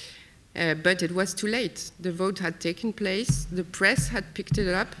 but it was too late. The vote had taken place, the press had picked it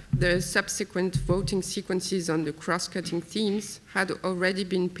up, the subsequent voting sequences on the cross-cutting themes had already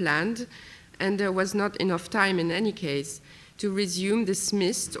been planned, and there was not enough time in any case to resume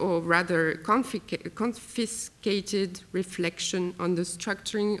dismissed or rather confiscated reflection on the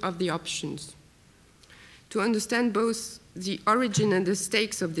structuring of the options. To understand both the origin and the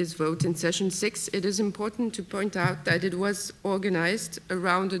stakes of this vote in session 6, it is important to point out that it was organized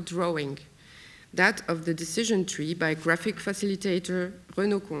around a drawing, that of the decision tree by graphic facilitator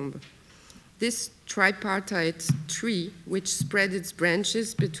Renaud Combe. This tripartite tree, which spread its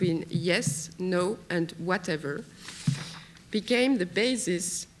branches between yes, no, and whatever, became the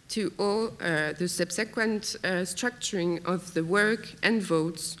basis to all the subsequent structuring of the work and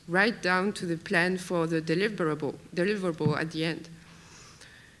votes, right down to the plan for the deliverable at the end.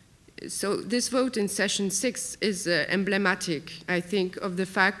 So this vote in session 6 is emblematic, I think, of the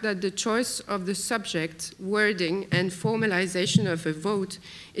fact that the choice of the subject, wording, and formalization of a vote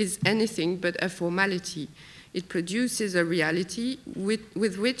is anything but a formality. It produces a reality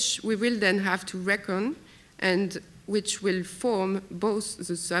with which we will then have to reckon, and which will form both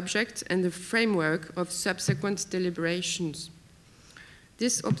the subject and the framework of subsequent deliberations.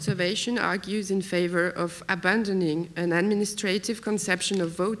 This observation argues in favor of abandoning an administrative conception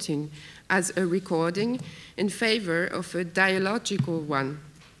of voting as a recording in favor of a dialogical one,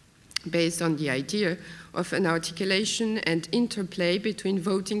 based on the idea of an articulation and interplay between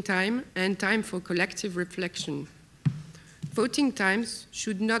voting time and time for collective reflection. Voting times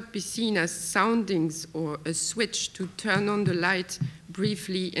should not be seen as soundings or a switch to turn on the light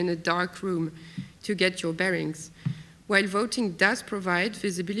briefly in a dark room to get your bearings. While voting does provide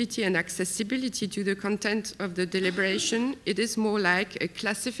visibility and accessibility to the content of the deliberation, it is more like a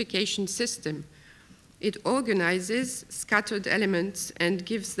classification system. It organizes scattered elements and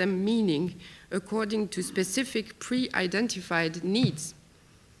gives them meaning according to specific pre-identified needs.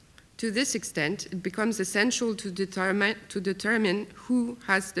 To this extent, it becomes essential to determine who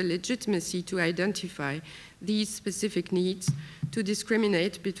has the legitimacy to identify these specific needs, to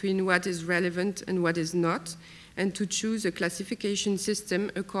discriminate between what is relevant and what is not, and to choose a classification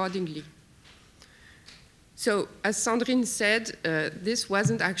system accordingly. So, as Sandrine said, this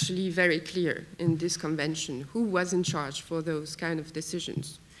wasn't actually very clear in this convention. Who was in charge for those kind of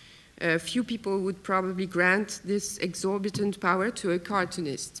decisions? Few people would probably grant this exorbitant power to a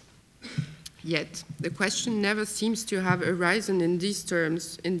cartoonist. Yet, the question never seems to have arisen in these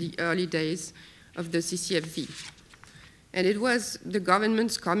terms in the early days of the CCFV. And it was the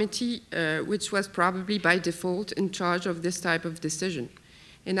government's committee which was probably by default in charge of this type of decision.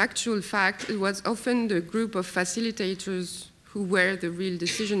 In actual fact, it was often the group of facilitators who were the real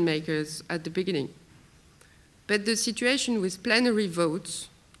decision makers at the beginning. But the situation with plenary votes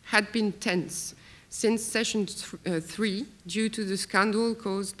had been tense since session 3 due to the scandal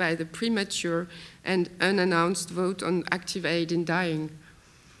caused by the premature and unannounced vote on active aid in dying.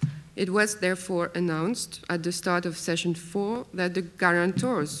 It was therefore announced at the start of session 4 that the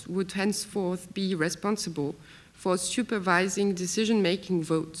guarantors would henceforth be responsible for supervising decision-making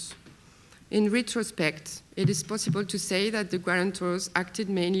votes. In retrospect, it is possible to say that the guarantors acted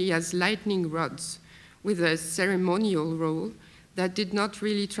mainly as lightning rods with a ceremonial role that did not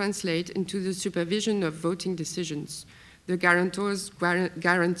really translate into the supervision of voting decisions. The guarantor's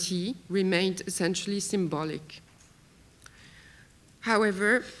guarantee remained essentially symbolic.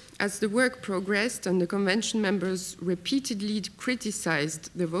 However, as the work progressed and the convention members repeatedly criticized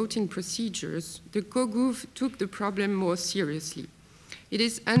the voting procedures, the COGUV took the problem more seriously. It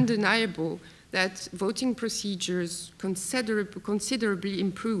is undeniable that voting procedures considerably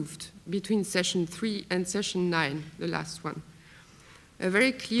improved between session 3 and session 9, the last one. A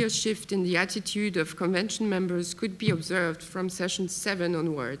very clear shift in the attitude of convention members could be observed from session 7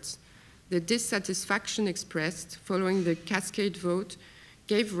 onwards. The dissatisfaction expressed following the cascade vote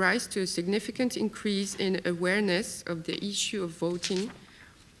gave rise to a significant increase in awareness of the issue of voting,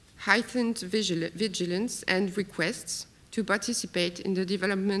 heightened vigilance, and requests to participate in the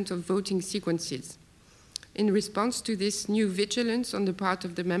development of voting sequences. In response to this new vigilance on the part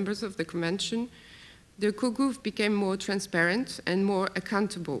of the members of the convention, the COGUV became more transparent and more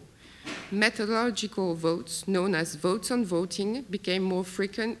accountable. Methodological votes, known as votes on voting, became more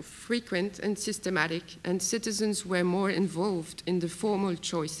frequent and systematic, and citizens were more involved in the formal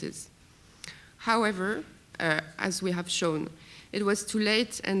choices. However, as we have shown, it was too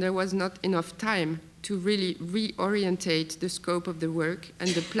late and there was not enough time to really reorientate the scope of the work and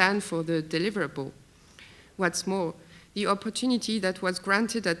the plan for the deliverable. What's more, the opportunity that was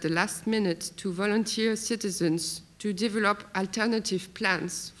granted at the last minute to volunteer citizens to develop alternative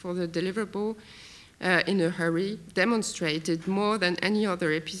plans for the deliverable in a hurry demonstrated more than any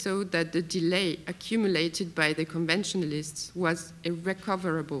other episode that the delay accumulated by the conventionalists was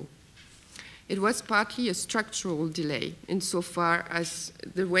irrecoverable. It was partly a structural delay insofar as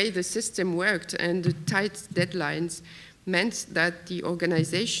the way the system worked and the tight deadlines meant that the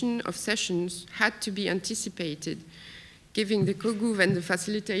organization of sessions had to be anticipated, giving the COGUV and the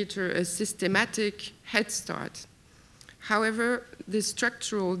facilitator a systematic head start. However, the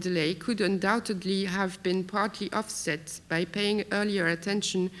structural delay could undoubtedly have been partly offset by paying earlier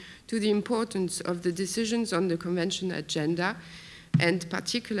attention to the importance of the decisions on the convention agenda, and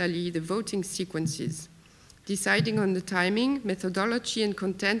particularly the voting sequences. Deciding on the timing, methodology, and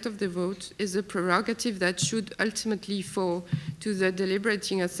content of the vote is a prerogative that should ultimately fall to the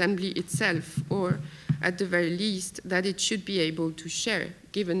deliberating assembly itself, or at the very least, that it should be able to share,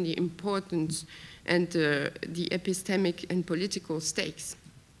 given the importance and the epistemic and political stakes.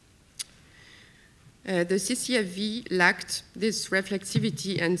 The CCFV lacked this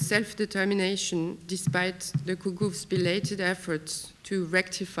reflexivity and self-determination despite the Kougouf's belated efforts to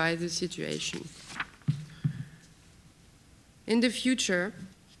rectify the situation. In the future,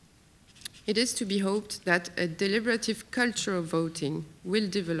 it is to be hoped that a deliberative culture of voting will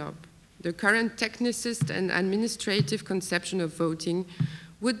develop. The current technicist and administrative conception of voting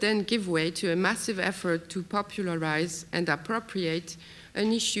would then give way to a massive effort to popularize and appropriate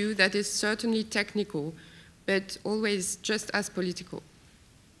an issue that is certainly technical, but always just as political.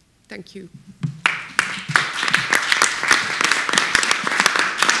 Thank you.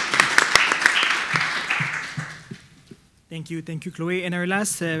 Thank you, Chloé. And our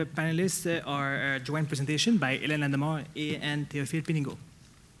last panelists are a joint presentation by Hélène Landemore and Théophile Pinigo.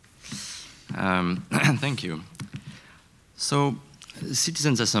 Thank you. So,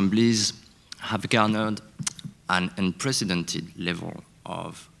 citizens' assemblies have garnered an unprecedented level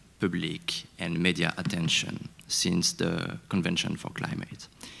of public and media attention since the Convention for Climate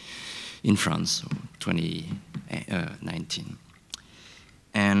in France, so 2019.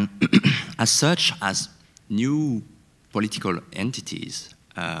 And as such, as new political entities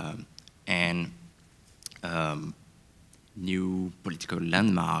and new political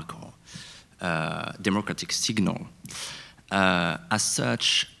landmark or democratic signal, as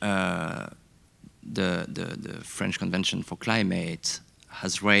such, the French Convention for Climate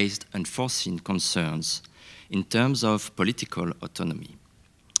has raised unforeseen concerns in terms of political autonomy.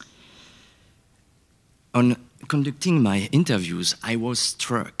 On conducting my interviews, I was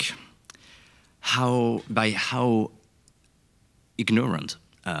struck by how ignorant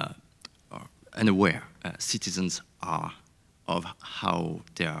or unaware citizens are of how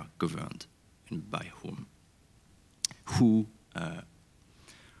they are governed and by whom. Who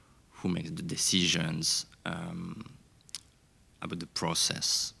makes the decisions about the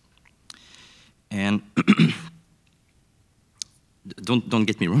process. And don't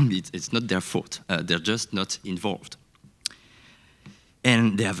get me wrong, it's not their fault. They're just not involved.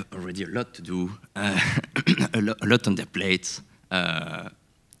 And they have already a lot to do, a lot on their plate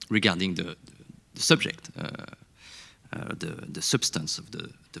regarding the subject, the substance of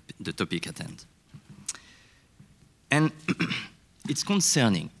the topic at hand. And it's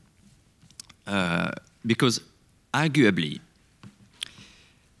concerning because arguably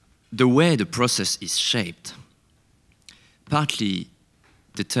the way the process is shaped partly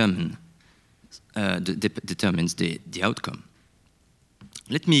determines the outcome.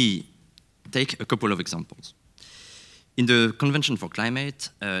 Let me take a couple of examples. In the Convention for Climate,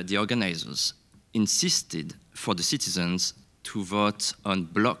 the organizers insisted for the citizens to vote on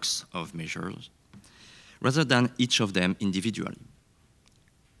blocks of measures rather than each of them individually.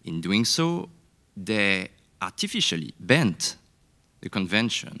 In doing so, they artificially bent the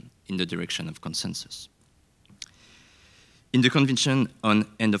convention in the direction of consensus. In the Convention on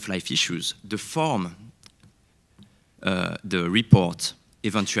End-of-Life Issues, the form the report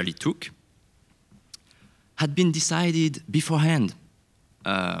eventually took had been decided beforehand,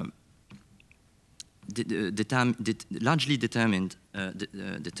 largely determined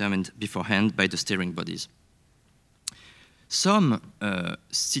beforehand by the steering bodies. Some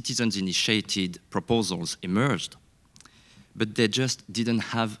citizens-initiated proposals emerged, but they just didn't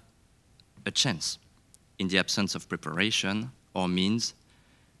have a chance in the absence of preparation or means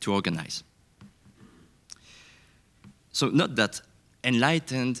to organize. So not that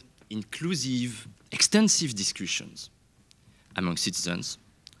enlightened, inclusive, extensive discussions among citizens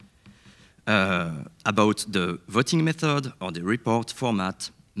about the voting method or the report format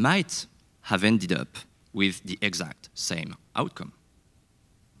might have ended up with the exact same outcome.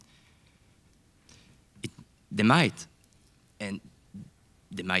 They might, and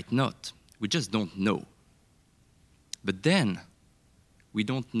they might not. We just don't know. But then, we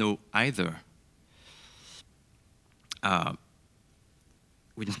don't know either.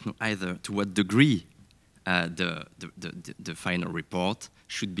 We don't know either to what degree the final report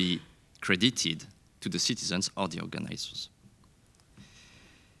should be credited to the citizens or the organizers.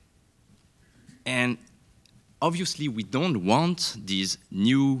 And obviously, we don't want these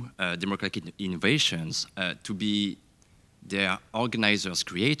new democratic innovations to be their organizers'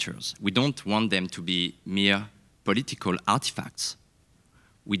 creators. We don't want them to be mere political artifacts.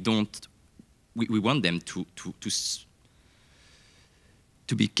 We want them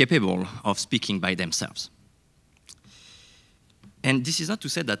to be capable of speaking by themselves. And this is not to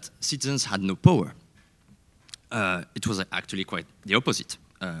say that citizens had no power. It was actually quite the opposite.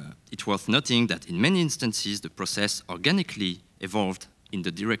 It's worth noting that in many instances, the process organically evolved in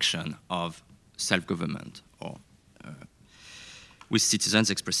the direction of self-government, or with citizens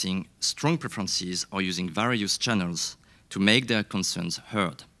expressing strong preferences or using various channels to make their concerns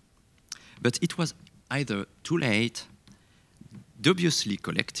heard. But it was either too late, dubiously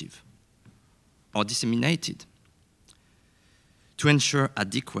collective, or disseminated to ensure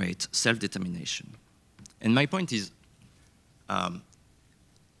adequate self-determination. And my point is,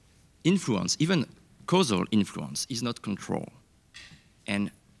 influence, even causal influence, is not control.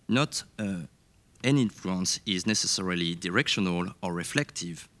 And not any influence is necessarily directional or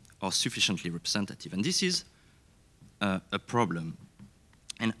reflective or sufficiently representative. And this is a problem.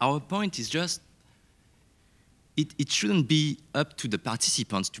 And our point is just, it shouldn't be up to the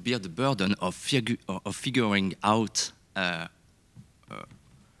participants to bear the burden of figuring out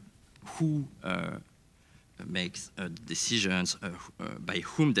who makes decisions, by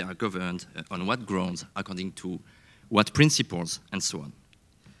whom they are governed, on what grounds, according to what principles, and so on.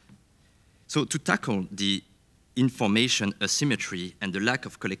 So to tackle the information asymmetry and the lack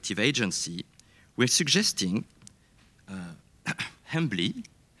of collective agency, we're suggesting, humbly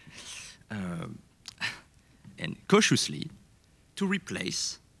and cautiously, to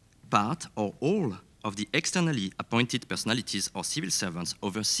replace part or all of the externally appointed personalities or civil servants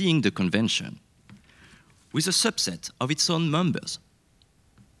overseeing the convention with a subset of its own members.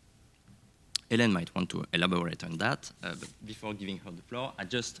 Hélène might want to elaborate on that, but before giving her the floor, I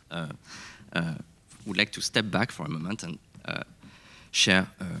just would like to step back for a moment and share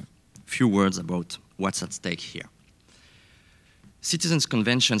a few words about what's at stake here. Citizens'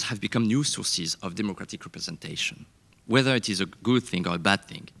 conventions have become new sources of democratic representation. Whether it is a good thing or a bad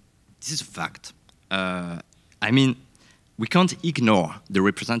thing, this is a fact. I mean, we can't ignore the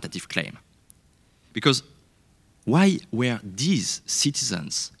representative claim. Because why were these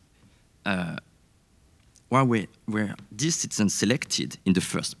citizens, selected in the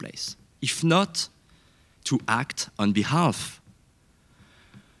first place? If not to act on behalf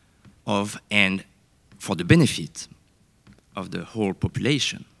of and for the benefit of the whole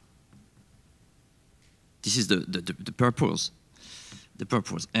population. This is the purpose. The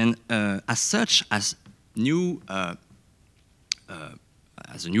purpose. And as such, as a new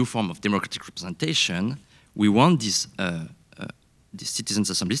form of democratic representation, we want these citizens'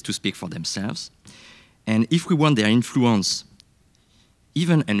 assemblies to speak for themselves. And if we want their influence,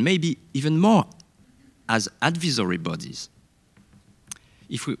 even and maybe even more as advisory bodies,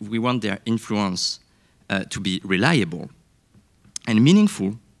 if we want their influence to be reliable and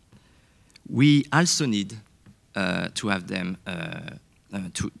meaningful, we also need to have them,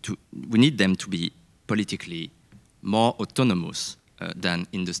 we need them to be politically more autonomous than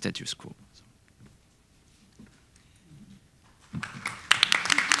in the status quo.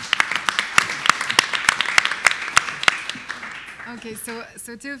 Okay, so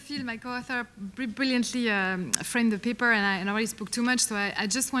Théophile, my co-author, brilliantly framed the paper, and I already spoke too much, so I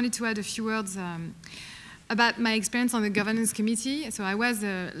just wanted to add a few words about my experience on the governance committee. So I was,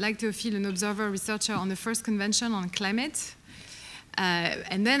 like Théophile, an observer researcher on the first convention on climate,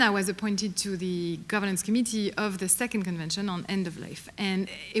 and then I was appointed to the governance committee of the second convention on end of life. And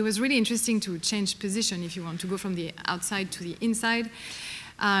it was really interesting to change position, if you want, to go from the outside to the inside.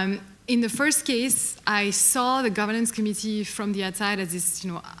 In the first case, I saw the governance committee from the outside as this,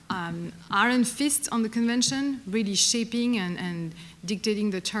 iron fist on the convention, really shaping and dictating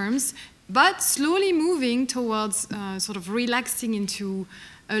the terms, but slowly moving towards sort of relaxing into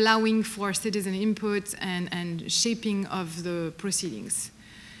allowing for citizen input and shaping of the proceedings.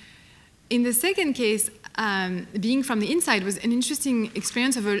 In the second case, being from the inside was an interesting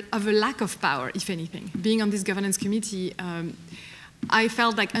experience of a lack of power, if anything. Being on this governance committee, I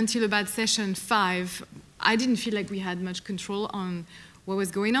felt like until about session 5, I didn't feel like we had much control on what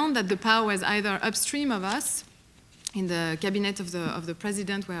was going on, that the power was either upstream of us, in the cabinet of the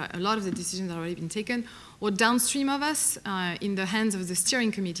president, where a lot of the decisions had already been taken, or downstream of us, in the hands of the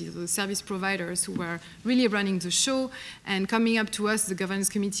steering committee, the service providers who were really running the show and coming up to us, the governance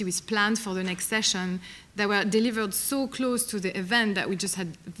committee, with plans for the next session that were delivered so close to the event that we just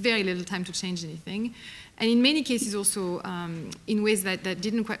had very little time to change anything. And in many cases also in ways that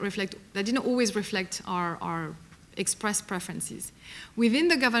didn't quite reflect, that didn't always reflect our expressed preferences. Within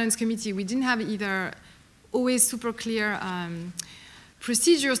the governance committee, we didn't have either always super clear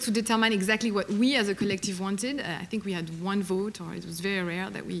procedures to determine exactly what we as a collective wanted. I think we had one vote, or it was very rare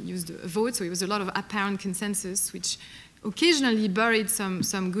that we used a vote, so it was a lot of apparent consensus, which occasionally buried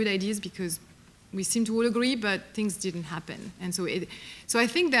some good ideas because we seem to all agree, but things didn't happen. And so I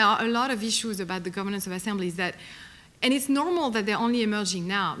think there are a lot of issues about the governance of assemblies that, and it's normal that they're only emerging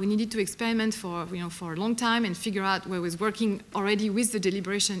now. We needed to experiment for a long time and figure out what was working already with the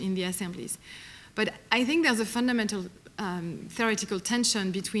deliberation in the assemblies. But I think there's a fundamental theoretical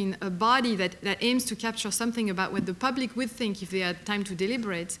tension between a body that aims to capture something about what the public would think if they had time to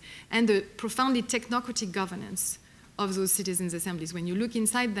deliberate, and the profoundly technocratic governance of those citizens' assemblies. When you look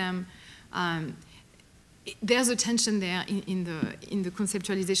inside them, there's a tension there in the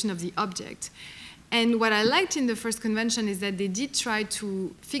conceptualization of the object. And what I liked in the first convention is that they did try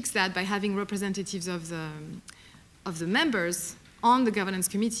to fix that by having representatives of the members on the governance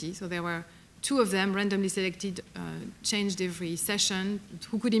committee. So there were 2 of them, randomly selected, changed every session,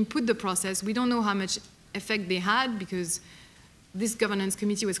 who could input the process. We don't know how much effect they had because this governance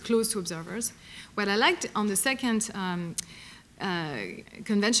committee was closed to observers. What I liked on the second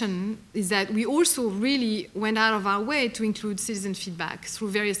convention is that we also really went out of our way to include citizen feedback through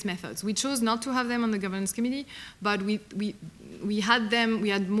various methods. We chose not to have them on the governance committee, but we had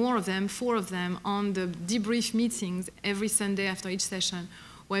more of them, 4 of them, on the debrief meetings every Sunday after each session,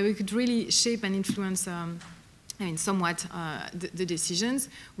 where we could really shape and influence somewhat the decisions.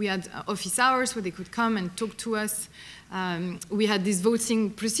 We had office hours where they could come and talk to us. We had these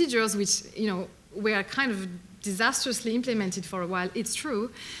voting procedures, which were kind of disastrously implemented for a while, it's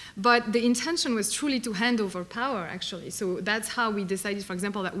true, but the intention was truly to hand over power, actually. So that's how we decided, for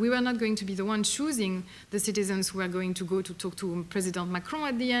example, that we were not going to be the one choosing the citizens who were going to go to talk to President Macron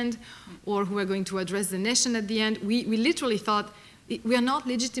at the end, or who were going to address the nation at the end. We literally thought, we are not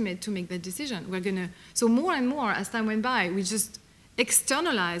legitimate to make that decision. So more and more, as time went by, we just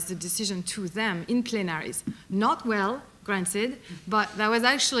externalized the decision to them in plenaries. Not well, granted, but that was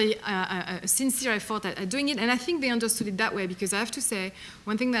actually a sincere effort at doing it, and I think they understood it that way, because I have to say,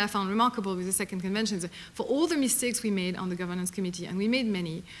 one thing that I found remarkable with the second convention is that for all the mistakes we made on the governance committee, and we made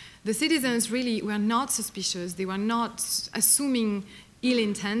many, the citizens really were not suspicious, they were not assuming ill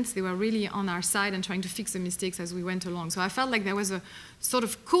intent, they were really on our side and trying to fix the mistakes as we went along. So I felt like there was a sort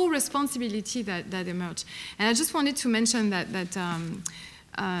of co-responsibility that emerged. And I just wanted to mention that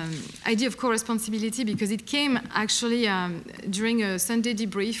idea of co-responsibility, because it came actually during a Sunday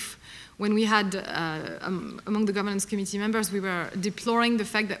debrief when we had, among the governance committee members, we were deploring the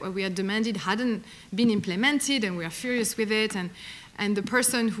fact that what we had demanded hadn't been implemented, and we were furious with it, and the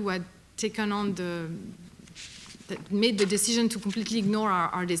person who had taken on that made the decision to completely ignore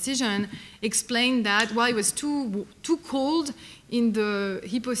our decision explained that, well, it was too cold in the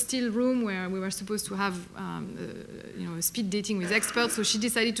hypostyle room where we were supposed to have a speed dating with experts, so she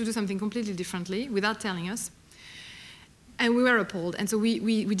decided to do something completely differently without telling us. And we were appalled. And so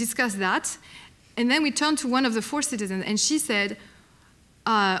we discussed that. And then we turned to one of the 4 citizens, and she said,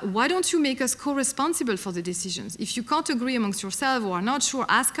 why don't you make us co-responsible for the decisions? If you can't agree amongst yourselves or are not sure,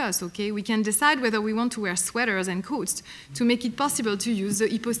 ask us, okay? We can decide whether we want to wear sweaters and coats to make it possible to use the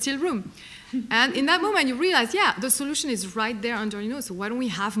hypostyle room. And in that moment, you realize, yeah, the solution is right there under your nose, so why don't we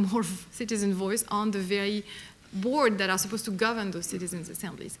have more citizen voice on the very board that are supposed to govern those citizens'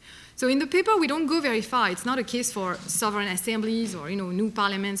 assemblies? So in the paper, we don't go very far. It's not a case for sovereign assemblies or new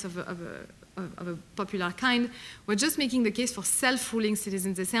parliaments of a popular kind. We're just making the case for self-ruling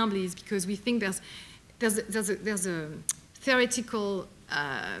citizens' assemblies, because we think there's a theoretical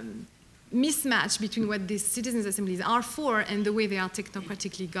mismatch between what these citizens' assemblies are for and the way they are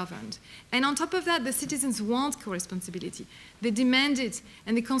technocratically governed. And on top of that, the citizens want co-responsibility. They demand it,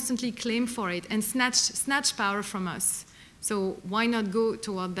 and they constantly claim for it and snatch power from us. So why not go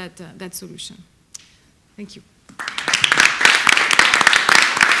toward that solution? Thank you.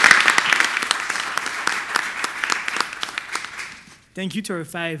 Thank you to our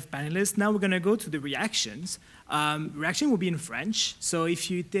 5 panelists. Now we're going to go to the reactions. Reaction will be in French. So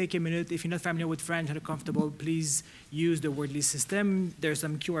if you take a minute, if you're not familiar with French and are comfortable, please use the word list system. There's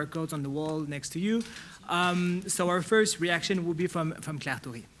some QR codes on the wall next to you. So our first reaction will be from Claire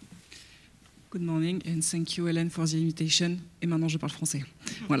Toury. Good morning, and thank you, Hélène, for the invitation. Et maintenant, je parle français.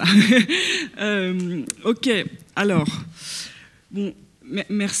 Voilà. OK, alors, bon,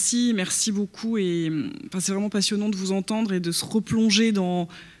 merci beaucoup. Et c'est vraiment passionnant de vous entendre et de se replonger dans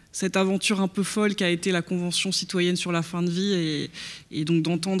cette aventure un peu folle qu'a été la Convention citoyenne sur la fin de vie, et donc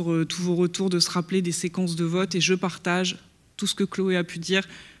d'entendre tous vos retours, de se rappeler des séquences de vote. Et je partage tout ce que Chloé a pu dire.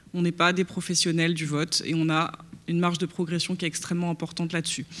 On n'est pas des professionnels du vote, et on a une marge de progression qui est extrêmement importante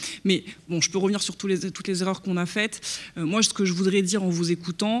là-dessus. Mais bon, je peux revenir sur toutes les erreurs qu'on a faites. Moi, ce que je voudrais dire en vous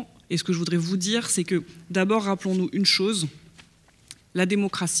écoutant, et ce que je voudrais vous dire, c'est que d'abord, rappelons-nous une chose, la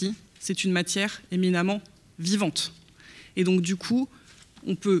démocratie, c'est une matière éminemment vivante. Et donc, du coup,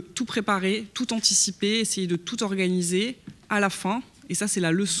 on peut tout préparer, tout anticiper, essayer de tout organiser. À la fin, et ça c'est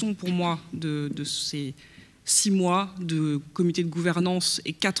la leçon pour moi de ces 6 mois de comité de gouvernance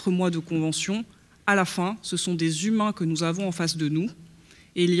et 4 mois de convention, à la fin, ce sont des humains que nous avons en face de nous,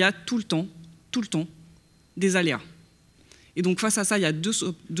 et il y a tout le temps, des aléas. Et donc face à ça, il y a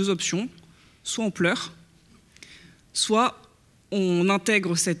deux options. Soit on pleure, soit on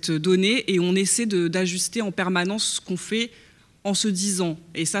intègre cette donnée et on essaie d'ajuster en permanence ce qu'on fait en se disant,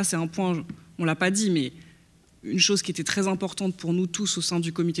 et ça c'est un point, on ne l'a pas dit, mais une chose qui était très importante pour nous tous au sein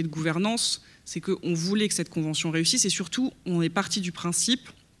du comité de gouvernance, c'est qu'on voulait que cette convention réussisse, et surtout, on est parti du principe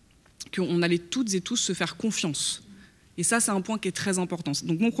qu'on allait toutes et tous se faire confiance. Et ça, c'est un point qui est très important.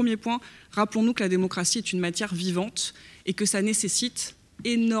 Donc mon premier point, rappelons-nous que la démocratie est une matière vivante et que ça nécessite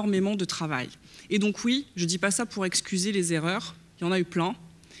énormément de travail. Et donc oui, je ne dis pas ça pour excuser les erreurs, il y en a eu plein,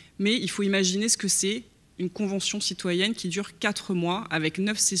 mais il faut imaginer ce que c'est une convention citoyenne qui dure 4 mois avec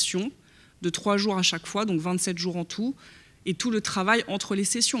 9 sessions, de 3 jours à chaque fois, donc 27 jours en tout, et tout le travail entre les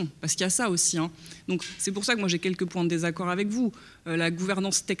sessions, parce qu'il y a ça aussi. Donc c'est pour ça que moi j'ai quelques points de désaccord avec vous. La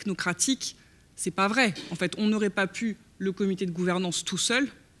gouvernance technocratique, c'est pas vrai. En fait, on n'aurait pas pu, le comité de gouvernance tout seul,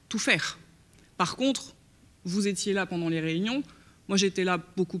 tout faire. Par contre, vous étiez là pendant les réunions, moi j'étais là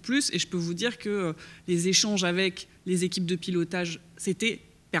beaucoup plus, et je peux vous dire que les échanges avec les équipes de pilotage, c'était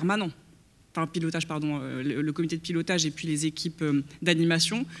permanent. Enfin, pilotage, pardon, le comité de pilotage et puis les équipes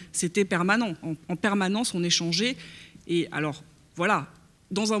d'animation, c'était permanent. En permanence, on échangeait. Et alors, voilà,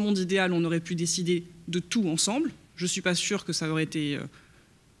 dans un monde idéal, on aurait pu décider de tout ensemble. Je ne suis pas sûre que ça aurait été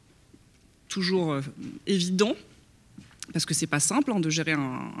toujours évident, parce que ce n'est pas simple de gérer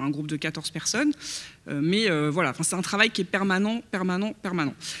un groupe de 14 personnes. Mais voilà, c'est un travail qui est permanent.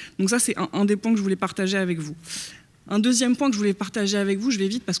 Donc ça, c'est un des points que je voulais partager avec vous. Un deuxième point que je voulais partager avec vous, je vais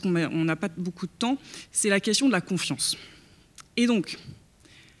vite parce qu'on n'a pas beaucoup de temps, c'est la question de la confiance. Et donc,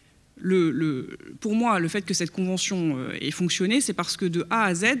 pour moi, le fait que cette convention ait fonctionné, c'est parce que de A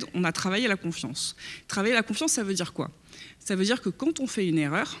à Z, on a travaillé la confiance. Travailler la confiance, ça veut dire quoi? Ça veut dire que quand on fait une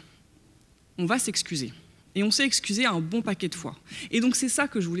erreur, on va s'excuser. Et on s'est excusé un bon paquet de fois. Et donc c'est ça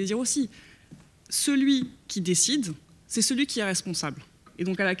que je voulais dire aussi. Celui qui décide, c'est celui qui est responsable. Et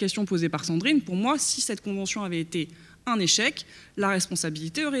donc à la question posée par Sandrine, pour moi, si cette convention avait été un échec, la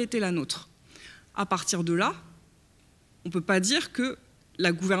responsabilité aurait été la nôtre. À partir de là, on ne peut pas dire que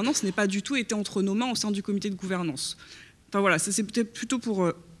la gouvernance n'ait pas du tout été entre nos mains au sein du comité de gouvernance. Enfin voilà, c'est peut-être plutôt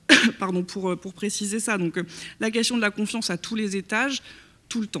pour préciser ça. Donc la question de la confiance à tous les étages,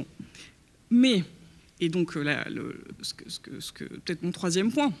 tout le temps. Mais, et donc peut-être mon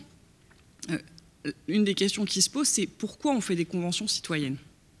troisième point, une des questions qui se pose, c'est pourquoi on fait des conventions citoyennes?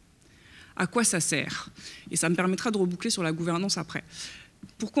 À quoi ça sert? Et ça me permettra de reboucler sur la gouvernance après.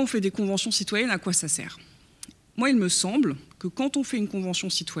 Pourquoi on fait des conventions citoyennes? À quoi ça sert? Moi, il me semble que quand on fait une convention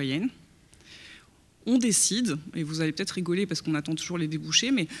citoyenne, on décide, et vous allez peut-être rigoler parce qu'on attend toujours les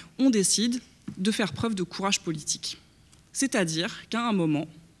débouchés, mais on décide de faire preuve de courage politique. C'est-à-dire qu'à un moment,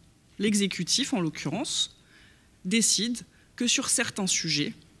 l'exécutif, en l'occurrence, décide que sur certains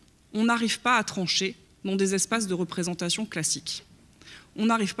sujets, on n'arrive pas à trancher dans des espaces de représentation classiques. On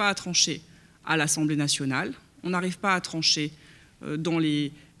n'arrive pas à trancher à l'Assemblée nationale, on n'arrive pas à trancher dans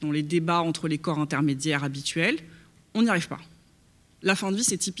les débats entre les corps intermédiaires habituels, on n'y arrive pas. La fin de vie,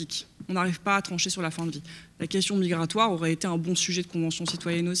 c'est typique. On n'arrive pas à trancher sur la fin de vie. La question migratoire aurait été un bon sujet de convention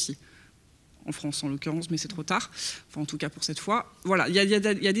citoyenne aussi. En France, en l'occurrence, mais c'est trop tard. Enfin, en tout cas, pour cette fois. Voilà, il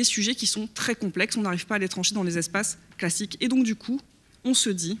y a des sujets qui sont très complexes, on n'arrive pas à les trancher dans les espaces classiques. Et donc, du coup, on se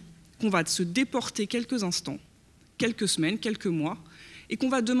dit qu'on va se déporter quelques instants, quelques semaines, quelques mois, et qu'on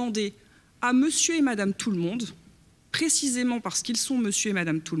va demander à monsieur et madame tout le monde, précisément parce qu'ils sont monsieur et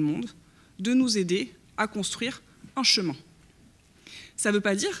madame tout le monde, de nous aider à construire un chemin. Ça ne veut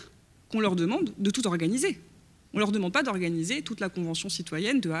pas dire qu'on leur demande de tout organiser. On ne leur demande pas d'organiser toute la convention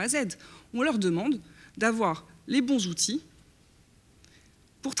citoyenne de A à Z. On leur demande d'avoir les bons outils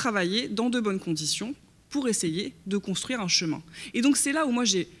pour travailler dans de bonnes conditions, pour essayer de construire un chemin. Et donc c'est là où moi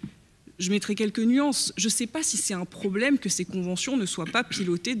je mettrai quelques nuances. Je ne sais pas si c'est un problème que ces conventions ne soient pas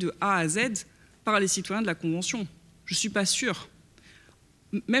pilotées de A à Z par les citoyens de la convention. Je ne suis pas sûre.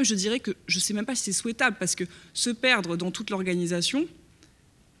 Même je dirais que je ne sais même pas si c'est souhaitable, parce que se perdre dans toute l'organisation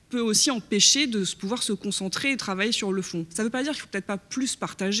peut aussi empêcher de pouvoir se concentrer et travailler sur le fond. Ça ne veut pas dire qu'il ne faut peut-être pas plus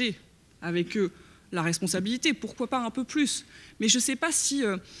partager avec eux la responsabilité, pourquoi pas un peu plus. Mais je ne sais pas si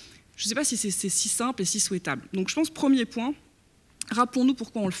c'est si simple et si souhaitable. Donc je pense, premier point, rappelons-nous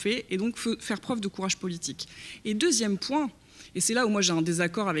pourquoi on le fait, et donc faire preuve de courage politique. Et deuxième point, et c'est là où moi j'ai un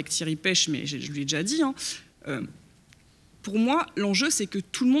désaccord avec Thierry Pêche, mais je lui ai déjà dit, pour moi, l'enjeu, c'est que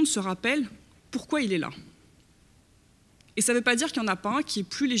tout le monde se rappelle pourquoi il est là. Et ça ne veut pas dire qu'il n'y en a pas un qui est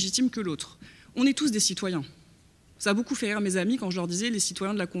plus légitime que l'autre. On est tous des citoyens. Ça a beaucoup fait rire mes amis quand je leur disais les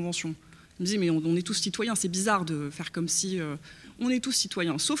citoyens de la Convention. Ils me disaient mais on est tous citoyens, c'est bizarre de faire comme si... On est tous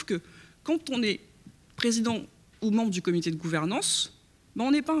citoyens. Sauf que quand on est président ou membre du comité de gouvernance, ben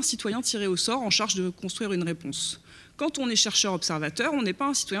on n'est pas un citoyen tiré au sort en charge de construire une réponse. Quand on est chercheur-observateur, on n'est pas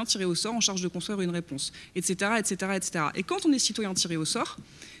un citoyen tiré au sort en charge de construire une réponse, etc., etc., etc. Et quand on est citoyen tiré au sort,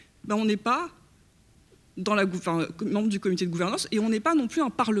 ben on n'est pas membre du comité de gouvernance et on n'est pas non plus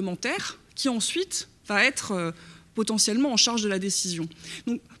un parlementaire qui ensuite va être potentiellement en charge de la décision.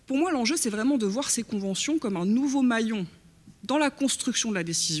 Donc pour moi, l'enjeu, c'est vraiment de voir ces conventions comme un nouveau maillon dans la construction de la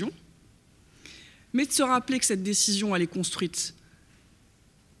décision, mais de se rappeler que cette décision, elle est construite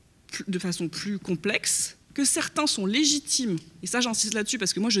de façon plus complexe, que certains sont légitimes, et ça j'insiste là-dessus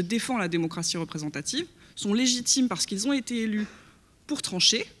parce que moi je défends la démocratie représentative, sont légitimes parce qu'ils ont été élus pour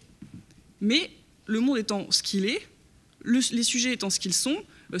trancher, mais le monde étant ce qu'il est, les sujets étant ce qu'ils sont,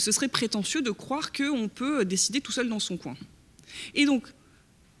 ce serait prétentieux de croire qu'on peut décider tout seul dans son coin. Et donc,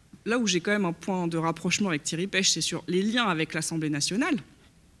 là où j'ai quand même un point de rapprochement avec Thierry Pech, c'est sur les liens avec l'Assemblée nationale.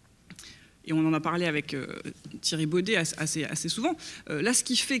 Et on en a parlé avec Thierry Baudet assez souvent. Là, ce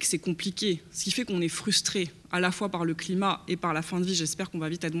qui fait que c'est compliqué, ce qui fait qu'on est frustré à la fois par le climat et par la fin de vie, j'espère qu'on va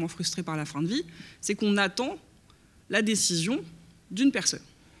vite être moins frustré par la fin de vie, c'est qu'on attend la décision d'une personne.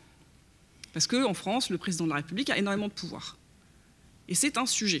 Parce qu'en France, le président de la République a énormément de pouvoir. Et c'est un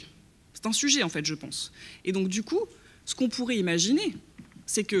sujet. C'est un sujet, en fait, je pense. Et donc, du coup, ce qu'on pourrait imaginer,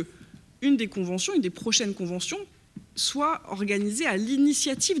 c'est qu'une des conventions, une des prochaines conventions, soit organisée à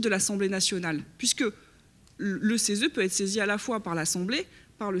l'initiative de l'Assemblée nationale, puisque le CESE peut être saisi à la fois par l'Assemblée,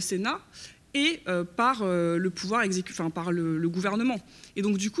 par le Sénat et par le pouvoir exécutif, enfin par le gouvernement. Et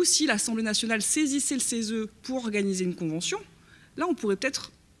donc, du coup, si l'Assemblée nationale saisissait le CESE pour organiser une convention, là, on pourrait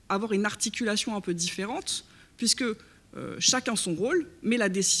peut-être avoir une articulation un peu différente, puisque chacun son rôle, mais la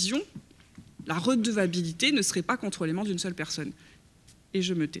décision, la redevabilité ne serait pas qu'entre les mains d'une seule personne. Et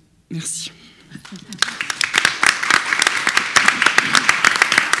je me tais. Merci.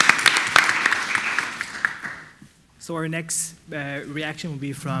 So our next reaction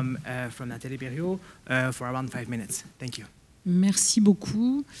will be from Nathalie Berriot for around 5 minutes. Thank you. Merci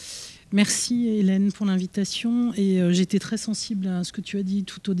beaucoup. Merci Hélène pour l'invitation et j'étais très sensible à ce que tu as dit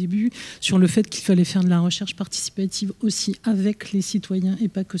tout au début sur le fait qu'il fallait faire de la recherche participative aussi avec les citoyens et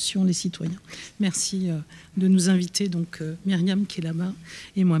pas que sur les citoyens. Merci de nous inviter, donc Myriam qui est là-bas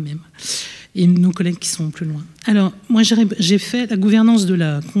et moi-même et nos collègues qui sont plus loin. Alors moi j'ai fait la gouvernance de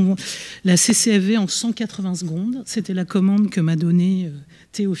la CCFV en 180 secondes, c'était la commande que m'a donnée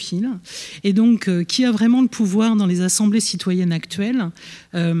Théophile, et donc qui a vraiment le pouvoir dans les assemblées citoyennes actuelles.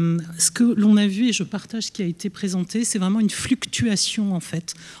 Ce que l'on a vu, et je partage ce qui a été présenté, c'est vraiment une fluctuation en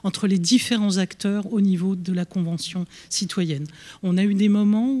fait entre les différents acteurs au niveau de la Convention citoyenne. On a eu des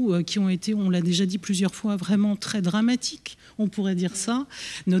moments qui ont été, on l'a déjà dit plusieurs fois, vraiment très dramatiques, on pourrait dire ça,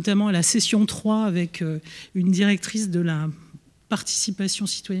 notamment à la session 3 avec une directrice de la participation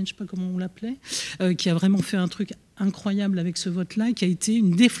citoyenne, je ne sais pas comment on l'appelait, qui a vraiment fait un truc incroyable avec ce vote-là, qui a été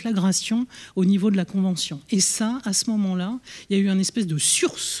une déflagration au niveau de la Convention. Et ça, à ce moment-là, il y a eu un espèce de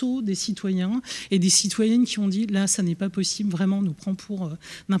sursaut des citoyens et des citoyennes qui ont dit, là, ça n'est pas possible, vraiment, on nous prend pour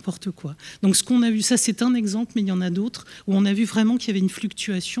n'importe quoi. Donc ce qu'on a vu, ça c'est un exemple, mais il y en a d'autres, où on a vu vraiment qu'il y avait une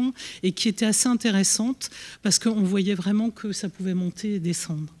fluctuation et qui était assez intéressante, parce qu'on voyait vraiment que ça pouvait monter et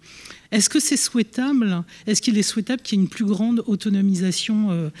descendre. Est-ce que c'est souhaitable? Est-ce qu'il est souhaitable qu'il y ait une plus grande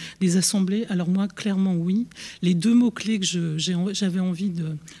autonomisation des assemblées? Alors moi, clairement oui. Les deux mots-clés que j'avais envie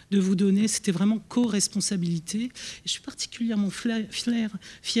de vous donner, c'était vraiment co-responsabilité. Et je suis particulièrement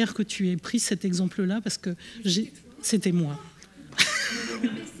fière que tu aies pris cet exemple-là, parce que c'était moi.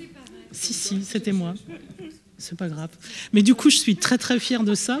 Si, c'était moi. C'est pas grave. Mais du coup, je suis très très fière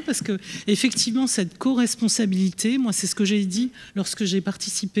de ça parce que effectivement, cette co-responsabilité, moi, c'est ce que j'ai dit lorsque j'ai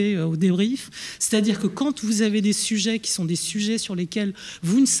participé au débrief. C'est-à-dire que quand vous avez des sujets qui sont des sujets sur lesquels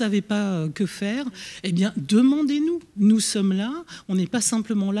vous ne savez pas que faire, eh bien, demandez-nous. Nous sommes là. On n'est pas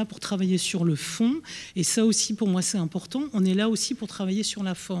simplement là pour travailler sur le fond. Et ça aussi, pour moi, c'est important. On est là aussi pour travailler sur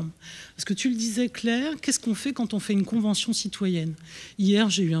la forme. Parce que tu le disais, Claire, qu'est-ce qu'on fait quand on fait une convention citoyenne? Hier,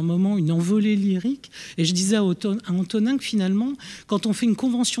 j'ai eu un moment, une envolée lyrique, et je disais à Antonin que finalement, quand on fait une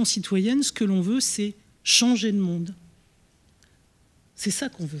convention citoyenne, ce que l'on veut, c'est changer le monde. C'est ça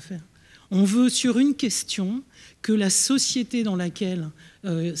qu'on veut faire. On veut, sur une question, que la société dans laquelle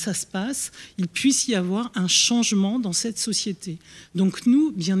ça se passe, il puisse y avoir un changement dans cette société. Donc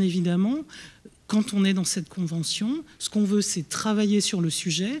nous, bien évidemment, quand on est dans cette convention, ce qu'on veut, c'est travailler sur le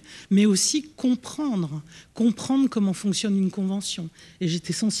sujet, mais aussi comprendre comment fonctionne une convention. Et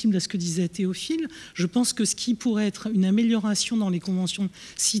j'étais sensible à ce que disait Théophile. Je pense que ce qui pourrait être une amélioration dans les conventions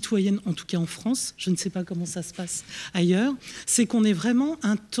citoyennes, en tout cas en France, je ne sais pas comment ça se passe ailleurs, c'est qu'on ait vraiment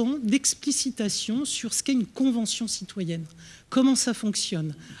un temps d'explicitation sur ce qu'est une convention citoyenne. Comment ça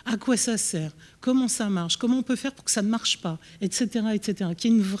fonctionne, à quoi ça sert, comment ça marche, comment on peut faire pour que ça ne marche pas, etc., etc.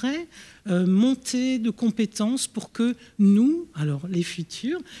 Qu'il y ait une vraie montée de compétences pour que nous, alors les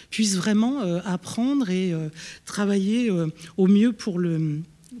futurs, puissent vraiment apprendre et travailler au mieux pour le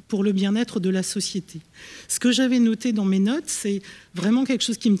bien-être de la société. Ce que j'avais noté dans mes notes, c'est vraiment quelque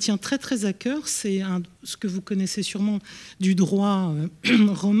chose qui me tient très très à cœur, c'est ce que vous connaissez sûrement du droit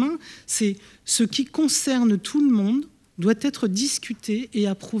romain, c'est ce qui concerne tout le monde doit être discuté et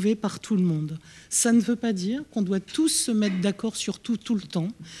approuvé par tout le monde. Ça ne veut pas dire qu'on doit tous se mettre d'accord sur tout le temps.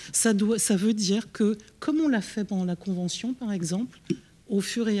 Ça veut dire que, comme on l'a fait pendant la Convention, par exemple, au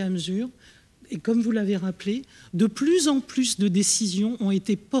fur et à mesure, et comme vous l'avez rappelé, de plus en plus de décisions ont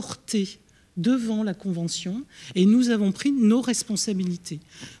été portées devant la Convention et nous avons pris nos responsabilités.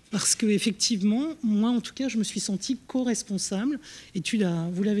 Parce qu'effectivement, moi en tout cas, je me suis sentie co-responsable, et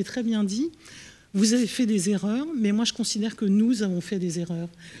vous l'avez très bien dit. Vous avez fait des erreurs, mais moi je considère que nous avons fait des erreurs.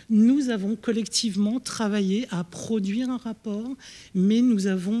 Nous avons collectivement travaillé à produire un rapport, mais nous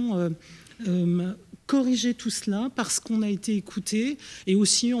avons corrigé tout cela parce qu'on a été écoutés et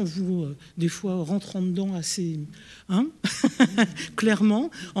aussi en vous, des fois, rentrant dedans assez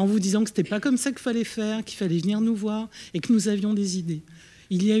clairement, en vous disant que ce n'était pas comme ça qu'il fallait faire, qu'il fallait venir nous voir et que nous avions des idées.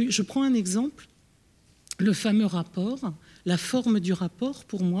 Je prends un exemple, le fameux rapport. La forme du rapport,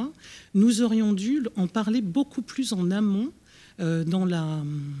 pour moi, nous aurions dû en parler beaucoup plus en amont dans la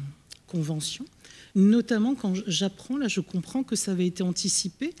Convention, notamment quand j'apprends, là je comprends que ça avait été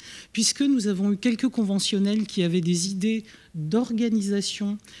anticipé, puisque nous avons eu quelques conventionnels qui avaient des idées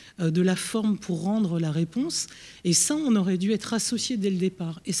d'organisation de la forme pour rendre la réponse, et ça, on aurait dû être associé dès le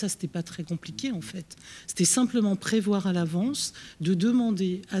départ. Et ça, c'était pas très compliqué, en fait. C'était simplement prévoir à l'avance de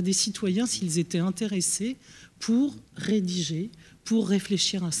demander à des citoyens s'ils étaient intéressés pour rédiger, pour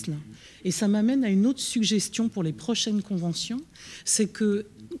réfléchir à cela. Et ça m'amène à une autre suggestion pour les prochaines conventions, c'est que,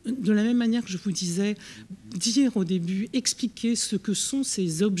 de la même manière que je vous disais, dire au début, expliquer ce que sont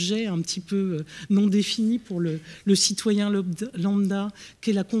ces objets un petit peu non définis pour le citoyen lambda,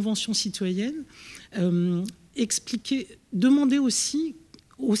 qu'est la convention citoyenne, demander aussi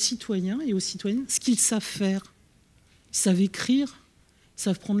aux citoyens et aux citoyennes ce qu'ils savent faire. Ils savent écrire, ils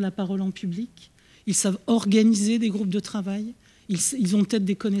savent prendre la parole en public, ils savent organiser des groupes de travail, ils ont peut-être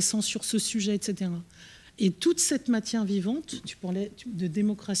des connaissances sur ce sujet, etc. Et toute cette matière vivante, tu parlais de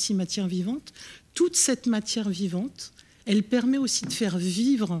démocratie matière vivante, toute cette matière vivante, elle permet aussi de faire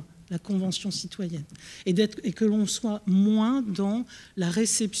vivre la Convention citoyenne et que l'on soit moins dans la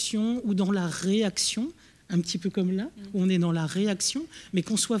réception ou dans la réaction, un petit peu comme là, où on est dans la réaction, mais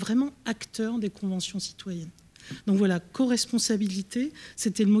qu'on soit vraiment acteur des conventions citoyennes. Donc voilà, co-responsabilité,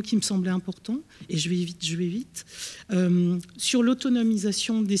 c'était le mot qui me semblait important, et je vais vite. Sur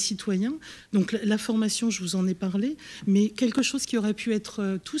l'autonomisation des citoyens, donc la formation, je vous en ai parlé, mais quelque chose qui aurait pu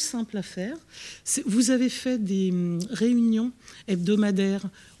être tout simple à faire, vous avez fait des réunions hebdomadaires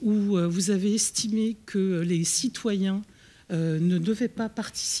où vous avez estimé que les citoyens ne devaient pas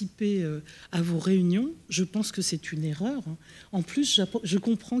participer à vos réunions. Je pense que c'est une erreur. En plus, je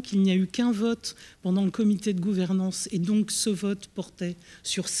comprends qu'il n'y a eu qu'un vote pendant le comité de gouvernance et donc ce vote portait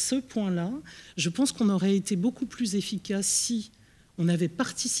sur ce point-là. Je pense qu'on aurait été beaucoup plus efficace si on avait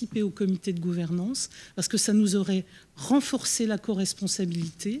participé au comité de gouvernance parce que ça nous aurait renforcé la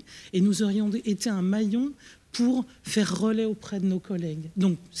co-responsabilité et nous aurions été un maillon pour faire relais auprès de nos collègues.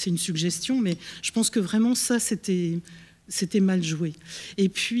 Donc, c'est une suggestion, mais je pense que vraiment ça, c'était mal joué. Et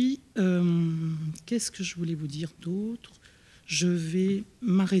puis, qu'est-ce que je voulais vous dire d'autre? Je vais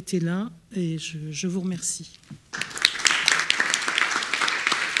m'arrêter là et je vous remercie.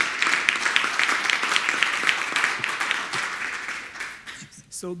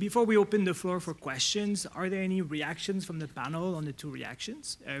 So before we open the floor for questions, are there any reactions from the panel on the two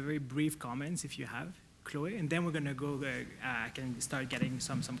reactions? Very brief comments if you have. Chloe, and then we're going to go, I can start getting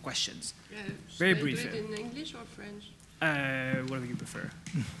some questions. Very brief. Do it in English or French? Whatever you prefer.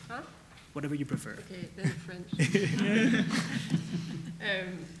 Huh? Whatever you prefer. Okay, then French.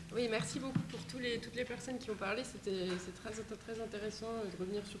 Oui, merci beaucoup pour toutes les personnes qui ont parlé. C'est très intéressant de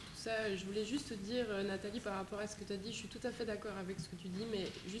revenir sur tout ça. Je voulais juste te dire, Nathalie, par rapport à ce que tu as dit, je suis tout à fait d'accord avec ce que tu dis, mais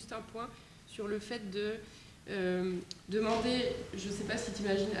juste un point sur le fait de demander, je ne sais pas si tu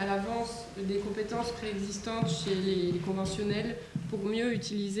imagines à l'avance, des compétences préexistantes chez les conventionnels pour mieux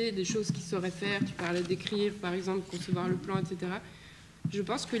utiliser des choses qu'ils sauraient faire. Tu parlais d'écrire, par exemple, concevoir le plan, etc. Je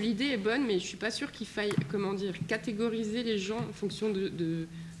pense que l'idée est bonne, mais je ne suis pas sûre qu'il faille, comment dire, catégoriser les gens en fonction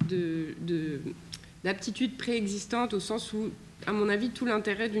d'aptitudes préexistantes, au sens où, à mon avis, tout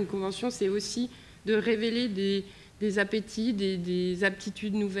l'intérêt d'une convention, c'est aussi de révéler des appétits, des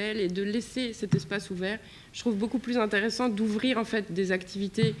aptitudes nouvelles et de laisser cet espace ouvert. Je trouve beaucoup plus intéressant d'ouvrir en fait des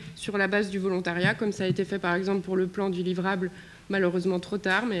activités sur la base du volontariat, comme ça a été fait par exemple pour le plan du livrable, malheureusement trop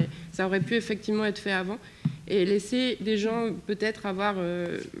tard, mais ça aurait pu effectivement être fait avant, et laisser des gens peut-être avoir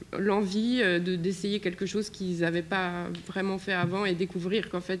l'envie d'essayer quelque chose qu'ils n'avaient pas vraiment fait avant et découvrir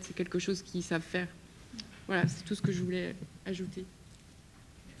qu'en fait c'est quelque chose qu'ils savent faire. Voilà, c'est tout ce que je voulais ajouter.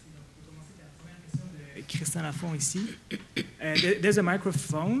 Christian Lafont ici. There's a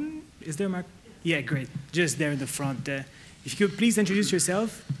microphone. Is there a mic? Yeah, great. Just there in the front. If you could please introduce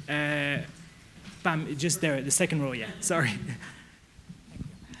yourself. Pam, just there, the second row, yeah. Sorry.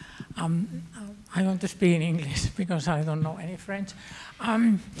 I want to speak in English because I don't know any French.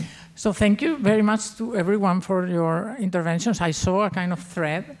 So thank you very much to everyone for your interventions. I saw a kind of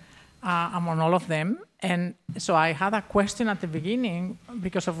thread among all of them. And so I had a question at the beginning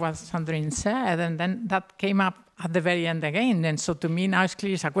because of what Sandrine said, and then that came up at the very end again. And so to me now it's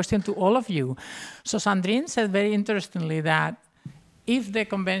clear it's a question to all of you. So Sandrine said very interestingly that if the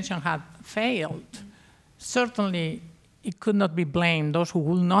convention had failed, certainly it could not be blamed. Those who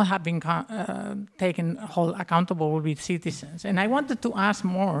would not have been taken accountable would be citizens. And I wanted to ask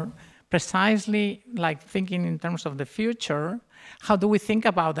more precisely, like thinking in terms of the future, how do we think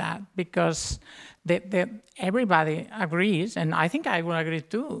about that? Because everybody agrees, and I think I will agree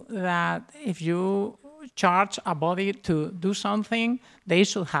too, that if you charge a body to do something, they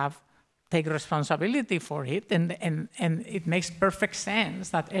should take responsibility for it, and it makes perfect sense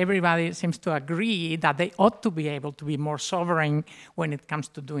that everybody seems to agree that they ought to be able to be more sovereign when it comes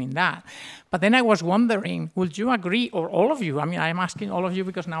to doing that. But then I was wondering, would you agree, or all of you, I mean, I'm asking all of you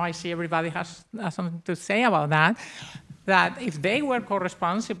because now I see everybody has something to say about that, that if they were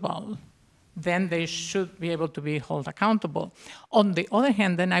co-responsible, then they should be able to be held accountable. On the other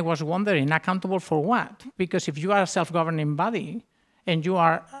hand, then I was wondering, accountable for what? Because if you are a self-governing body and you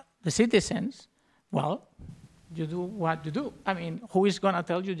are the citizens, well, you do what you do. I mean, who is going to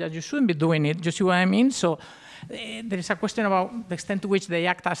tell you that you shouldn't be doing it? You see what I mean? So there is a question about the extent to which they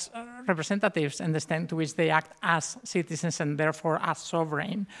act as representatives and the extent to which they act as citizens and therefore as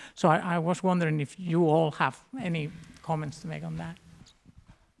sovereign. So I was wondering if you all have any comments to make on that.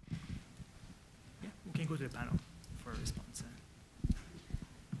 Yeah, we can go to the panel for a response.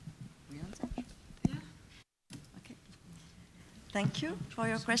 Thank you for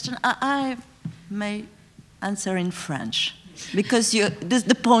your question. I may answer in French because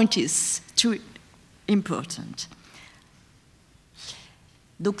the point is too important.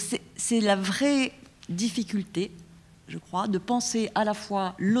 Donc c'est la vraie difficulté, je crois, de penser à la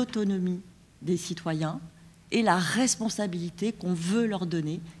fois l'autonomie des citoyens et la responsabilité qu'on veut leur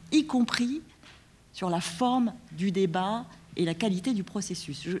donner, y compris sur la forme du débat et la qualité du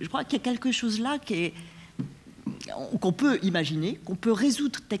processus. Je crois qu'il y a quelque chose là qu'on peut imaginer, qu'on peut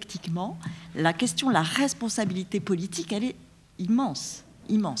résoudre techniquement. La question de la responsabilité politique, elle est immense,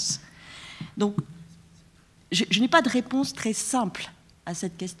 immense. Donc, je n'ai pas de réponse très simple à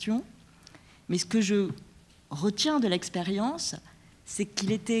cette question, mais ce que je retiens de l'expérience, c'est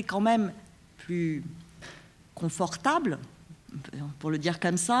qu'il était quand même plus confortable, pour le dire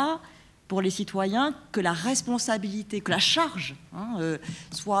comme ça, pour les citoyens, que la responsabilité, que la charge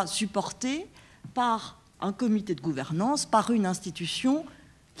soit supportée par un comité de gouvernance, par une institution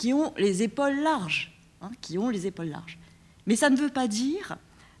qui ont les épaules larges, Mais ça ne veut pas dire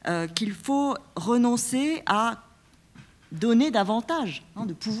qu'il faut renoncer à donner davantage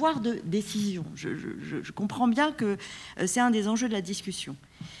de pouvoir de décision. Je comprends bien que c'est un des enjeux de la discussion.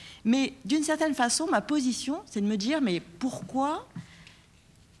 Mais d'une certaine façon, ma position, c'est de me dire, mais pourquoi,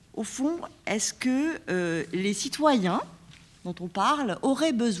 au fond, est-ce que les citoyens dont on parle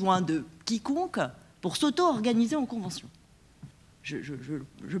auraient besoin de quiconque pour s'auto-organiser en convention?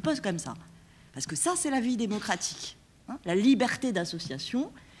 Je pose comme ça. Parce que ça, c'est la vie démocratique. La liberté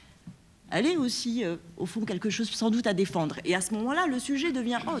d'association, elle est aussi, au fond, quelque chose sans doute à défendre. Et à ce moment-là, le sujet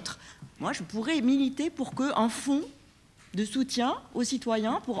devient autre. Moi, je pourrais militer pour qu'un fonds de soutien aux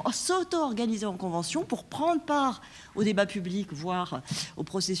citoyens pour s'auto-organiser en convention, pour prendre part au débat public, voire au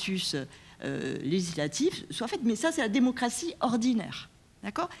processus législatif, soit fait. Mais ça, c'est la démocratie ordinaire.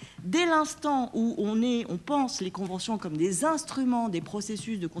 D'accord ? Dès l'instant où on pense les conventions comme des instruments, des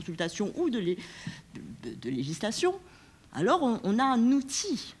processus de consultation ou de législation, alors on a un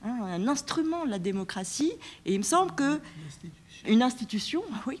outil, hein, un instrument de la démocratie, et il me semble que une institution,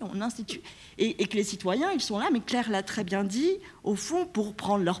 oui, on institue, et que les citoyens, ils sont là, mais Claire l'a très bien dit, au fond, pour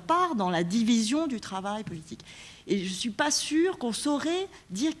prendre leur part dans la division du travail politique. Et je ne suis pas sûre qu'on saurait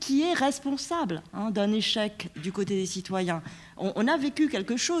dire qui est responsable, hein, d'un échec du côté des citoyens. On a vécu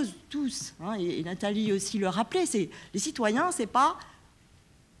quelque chose, tous, hein, et Nathalie aussi le rappelait, les citoyens, ce n'est pas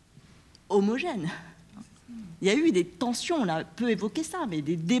homogène. Il y a eu des tensions, on a peu évoqué ça, mais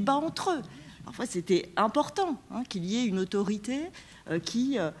des débats entre eux. Parfois, c'était important, hein, qu'il y ait une autorité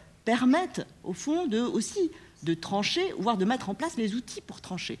qui permette, au fond, aussi de trancher, voire de mettre en place les outils pour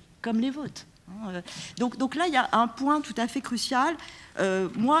trancher, comme les votes. Donc là, il y a un point tout à fait crucial.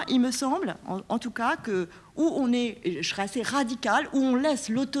 Moi, il me semble, en tout cas, que où on est, je serais assez radicale, où on laisse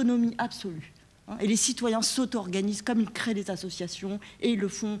l'autonomie absolue. Et les citoyens s'auto-organisent comme ils créent des associations et ils le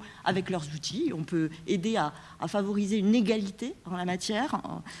font avec leurs outils. On peut aider à favoriser une égalité en la matière.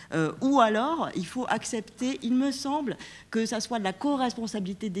 Ou alors, il faut accepter, il me semble, que ça soit de la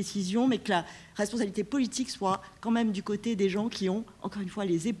co-responsabilité de décision, mais que la responsabilité politique soit quand même du côté des gens qui ont, encore une fois,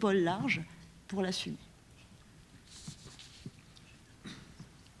 les épaules larges pour l'assumer.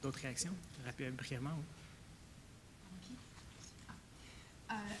 D'autres réactions? Brièvement, oui.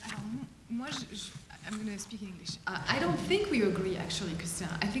 Alors, moi, I'm going to speak in English. I don't think we agree, actually, Christian.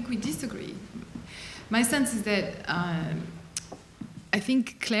 I think we disagree. My sense is that I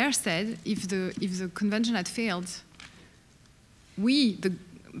think Claire said if the convention had failed,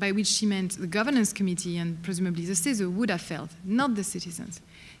 by which she meant the governance committee and presumably the CESE would have failed, not the citizens.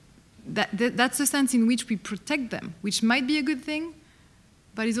 That's the sense in which we protect them, which might be a good thing,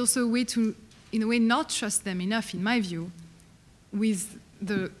 but is also a way to, in a way, not trust them enough, in my view, with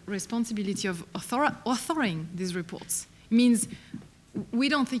the responsibility of authoring these reports. It means we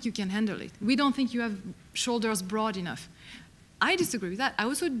don't think you can handle it. We don't think you have shoulders broad enough. I disagree with that. I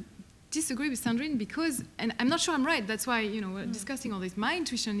also disagree with Sandrine because, and I'm not sure I'm right, that's why, we're discussing all this. My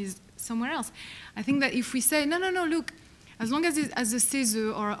intuition is somewhere else. I think that if we say, no, look, as long as the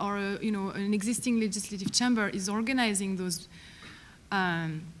CESE or an existing legislative chamber is organizing those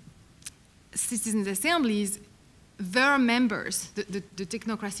citizens' assemblies, their members, the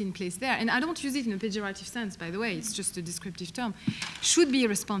technocracy in place there, and I don't use it in a pejorative sense, by the way, it's just a descriptive term, should be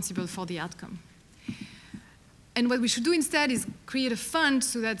responsible for the outcome. And what we should do instead is create a fund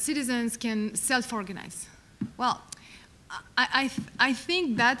so that citizens can self-organize. Well, I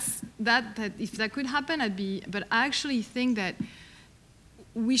think that if that could happen, but I actually think that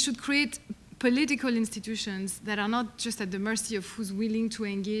we should create political institutions that are not just at the mercy of who's willing to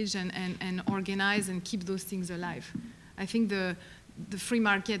engage and organize and keep those things alive. I think the free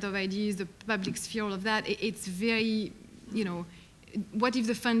market of ideas, the public sphere, all of that, it's very, what if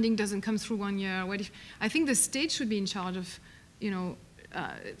the funding doesn't come through 1 year? I think the state should be in charge of,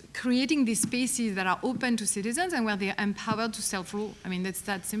 creating these spaces that are open to citizens and where they are empowered to self-rule. I mean, that's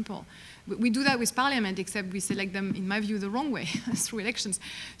that simple. We do that with Parliament, except we select them, in my view, the wrong way, through elections.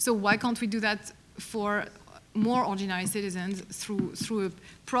 So why can't we do that for more ordinary citizens through a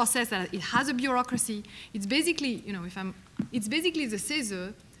process that it has a bureaucracy? It's basically, it's basically the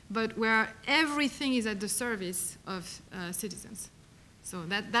CESE, but where everything is at the service of citizens. So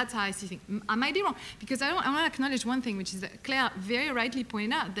that's how I see things. I might be wrong, because I want to acknowledge one thing, which is that Claire very rightly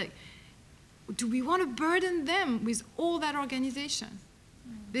pointed out, that do we want to burden them with all that organization?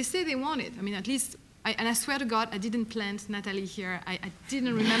 They say they want it. I mean, at least, and I swear to God, I didn't plant Natalie here. I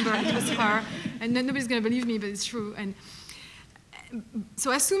didn't remember it was her, and nobody's going to believe me, but it's true. And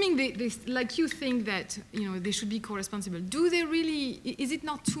so assuming they like you think that, they should be co-responsible, do they really, is it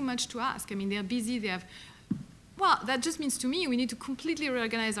not too much to ask? I mean, they're busy, they have, well, that just means to me we need to completely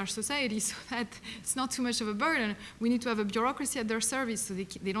reorganize our society so that it's not too much of a burden. We need to have a bureaucracy at their service so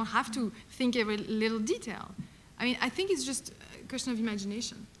they don't have to think every little detail. I mean, I think it's just a question of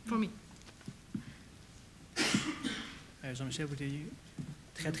imagination, for me. Jean-Michel, vous voulez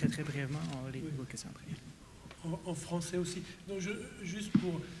très brièvement, on va les questions après. En français aussi. Donc juste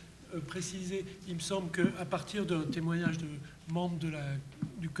pour préciser, il me semble qu'à partir d'un témoignage de membres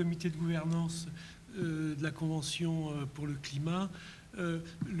du comité de gouvernance de la Convention pour le climat,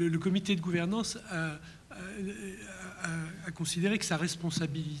 le comité de gouvernance a considéré que sa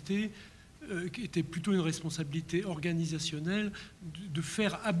responsabilité qui était plutôt une responsabilité organisationnelle de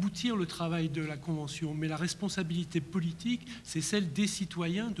faire aboutir le travail de la Convention. Mais la responsabilité politique, c'est celle des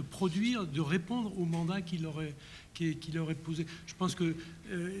citoyens de produire, de répondre au mandat qui leur qui leur est posée. Je pense que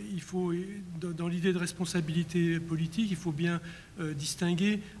il faut, dans l'idée de responsabilité politique, il faut bien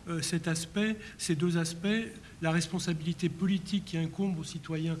distinguer cet aspect, ces deux aspects, la responsabilité politique qui incombe aux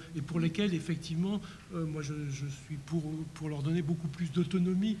citoyens et pour lesquels, effectivement, moi je suis pour leur donner beaucoup plus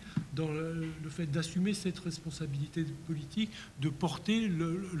d'autonomie dans le fait d'assumer cette responsabilité politique, de porter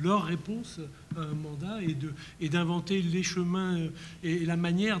leur réponse à un mandat et d'inventer les chemins et la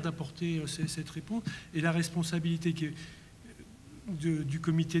manière d'apporter cette réponse, et la responsabilité du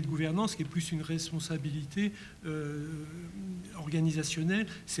comité de gouvernance, qui est plus une responsabilité organisationnelle,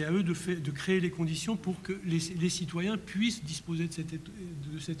 c'est à eux de créer les conditions pour que les citoyens puissent disposer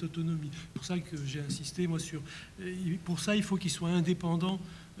de cette autonomie. C'est pour ça que j'ai insisté, moi, pour ça, il faut qu'ils soient indépendants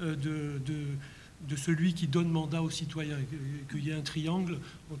de celui qui donne mandat aux citoyens, qu'il y ait un triangle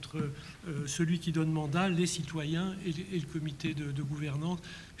entre celui qui donne mandat, les citoyens et le comité de gouvernance,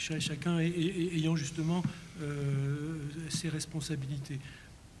 chacun ayant justement ses responsabilités.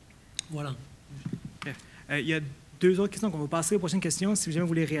 Voilà. Il y a deux autres questions qu'on va passer aux prochaines questions. Si jamais vous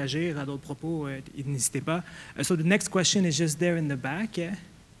voulez réagir à d'autres propos, n'hésitez pas. So the next question is just there in the back. Yeah?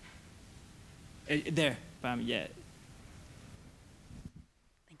 There. Yeah.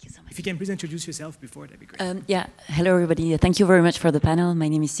 If you can please introduce yourself before, that'd be great. Yeah, hello everybody. Thank you very much for the panel. My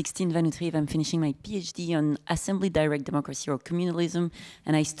name is Sixtine Van Utrecht. I'm finishing my PhD on assembly direct democracy or communalism,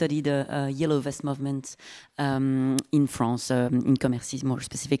 and I studied the Yellow Vest movement in France, in Commercy more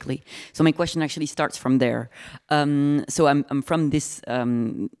specifically. So my question actually starts from there. So I'm from this,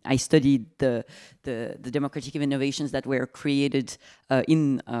 I studied the democratic innovations that were created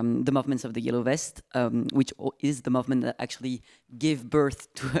in the movements of the Yellow Vest, which is the movement that actually gave birth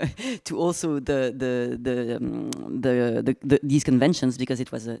to also these conventions, because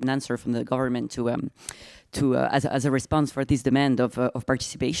it was an answer from the government as a response for this demand of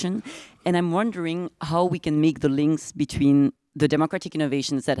participation. And I'm wondering how we can make the links between the democratic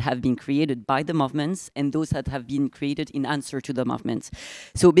innovations that have been created by the movements and those that have been created in answer to the movements.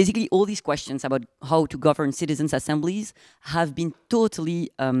 So basically all these questions about how to govern citizens' assemblies have been totally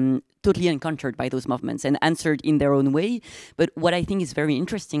encountered by those movements and answered in their own way. But what I think is very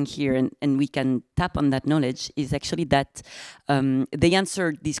interesting here, and we can tap on that knowledge, is actually that they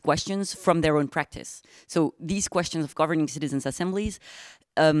answered these questions from their own practice. So these questions of governing citizens' assemblies,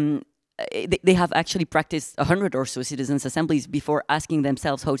 they have actually practiced 100 or so citizens' assemblies before asking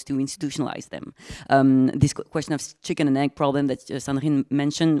themselves how to institutionalize them. This question of chicken and egg problem that Sandrine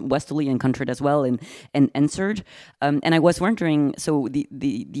mentioned was totally encountered as well and answered. And I was wondering, so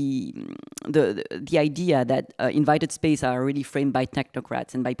the idea that invited space are really framed by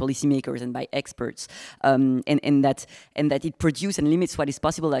technocrats and by policymakers and by experts, and that it produces and limits what is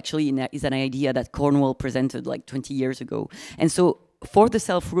possible actually is an idea that Cornwall presented like 20 years ago. And so for the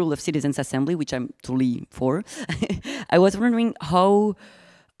self-rule of citizens' assembly, which I'm totally for, I was wondering how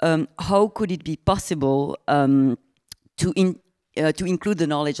could it be possible to include the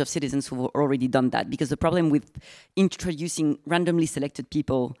knowledge of citizens who have already done that? Because the problem with introducing randomly selected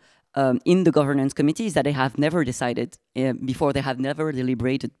people in the governance committee is that they have never decided before, they have never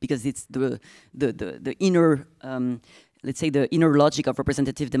deliberated, because it's the inner let's say the inner logic of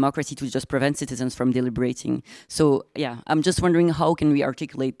representative democracy to just prevent citizens from deliberating. So yeah, I'm just wondering how can we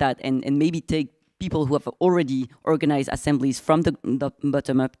articulate that and maybe take people who have already organized assemblies from the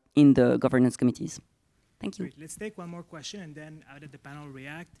bottom up in the governance committees. Thank you. Great. Let's take one more question and then I'll let the panel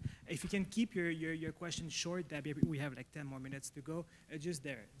react. If you can keep your question short, we have like 10 more minutes to go. Just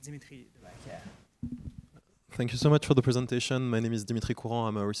there, Dimitri. Yeah. Thank you so much for the presentation. My name is Dimitri Courant.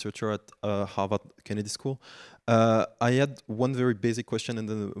 I'm a researcher at Harvard Kennedy School. I had one very basic question and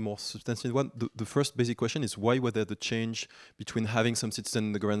then a more substantive one. The first basic question is, why was there the change between having some citizens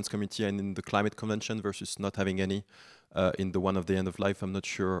in the governance committee and in the climate convention versus not having any in the one of the end of life? I'm not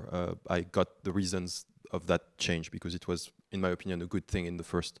sure I got the reasons of that change, because it was, in my opinion, a good thing in the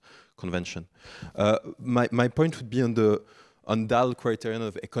first convention. My point would be on Dahl criterion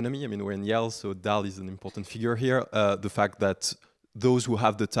of economy. I mean, we're in Yale, so Dahl is an important figure here. The fact that those who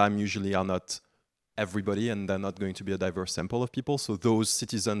have the time usually are not everybody, and they're not going to be a diverse sample of people. So those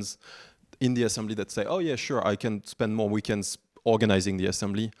citizens in the assembly that say, oh yeah, sure, I can spend more weekends organizing the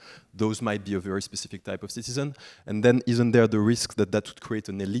assembly, those might be a very specific type of citizen. And then isn't there the risk that that would create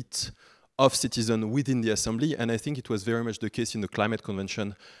an elite of citizens within the assembly? And I think it was very much the case in the climate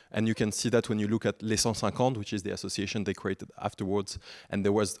convention. And you can see that when you look at Les 150, which is the association they created afterwards. And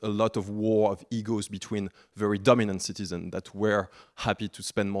there was a lot of war of egos between very dominant citizens that were happy to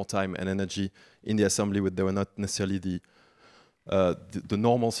spend more time and energy in the assembly, but they were not necessarily the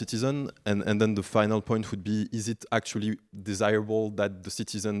normal citizen, and then the final point would be, is it actually desirable that the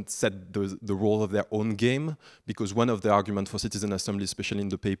citizen set the role of their own game? Because one of the arguments for citizen assembly, especially in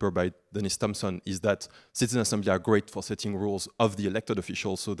the paper by Dennis Thompson, is that citizen assembly are great for setting rules of the elected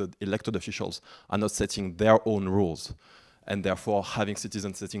officials, so that elected officials are not setting their own rules. And therefore, having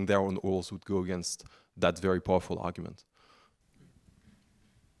citizens setting their own rules would go against that very powerful argument.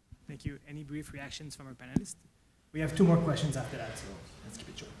 Thank you. Any brief reactions from our panelists? We have 2 more questions after that, so let's keep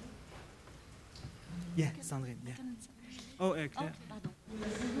it short. Yeah, Sandrine. Yeah. Oh, Claire.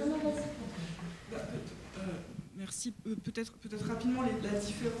 Merci. Peut-être rapidement la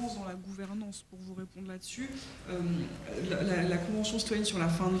différence dans la gouvernance pour vous répondre là-dessus. La Convention citoyenne sur la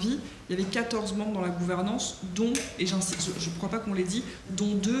fin de vie, il y avait 14 membres dans la gouvernance, dont, et j'insiste, je ne crois pas qu'on l'ait dit,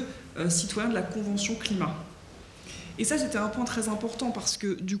 dont 2 citoyens de la Convention climat. Et ça, c'était un point très important parce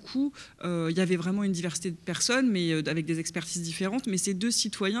que du coup, il y avait vraiment une diversité de personnes, mais avec des expertises différentes. Mais ces 2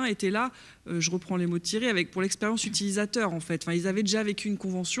 citoyens étaient là, je reprends les mots de Thierry, pour l'expérience utilisateur en fait. Enfin, ils avaient déjà vécu une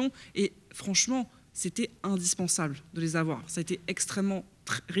convention et franchement, c'était indispensable de les avoir. Ça a été extrêmement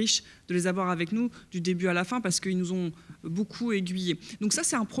riche de les avoir avec nous du début à la fin parce qu'ils nous ont beaucoup aiguillés. Donc ça,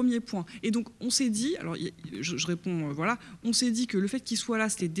 c'est un premier point. Et donc, on s'est dit, alors je réponds, voilà, on s'est dit que le fait qu'ils soient là,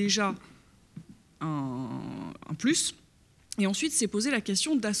 c'était déjà un plus. Et ensuite, s'est posé la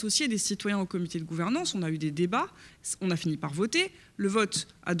question d'associer des citoyens au comité de gouvernance. On a eu des débats, on a fini par voter. Le vote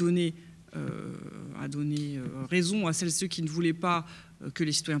a donné raison à celles et ceux qui ne voulaient pas que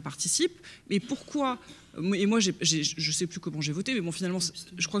les citoyens participent. Mais pourquoi? Et moi, je ne sais plus comment j'ai voté, mais bon, finalement,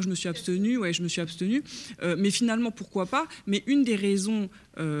 je crois que je me suis abstenue. Ouais, je me suis abstenue. Mais finalement, pourquoi pas? Mais une des raisons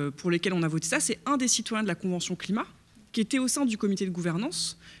pour lesquelles on a voté ça, c'est un des citoyens de la Convention climat, qui était au sein du comité de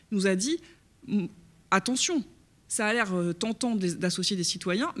gouvernance, nous a dit attention, ça a l'air tentant d'associer des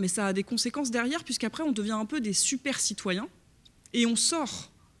citoyens, mais ça a des conséquences derrière, puisqu'après on devient un peu des super citoyens et on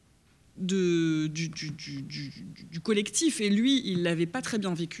sort du collectif. Et lui, il ne l'avait pas très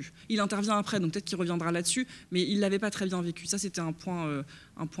bien vécu. Il intervient après, donc peut-être qu'il reviendra là-dessus, mais il ne l'avait pas très bien vécu. Ça, c'était un point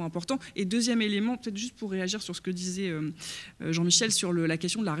important. Et deuxième élément, peut-être juste pour réagir sur ce que disait Jean-Michel sur la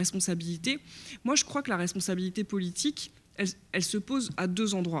question de la responsabilité. Moi, je crois que la responsabilité politique, elle se pose à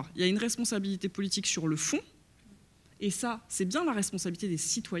 2 endroits. Il y a une responsabilité politique sur le fond, et ça, c'est bien la responsabilité des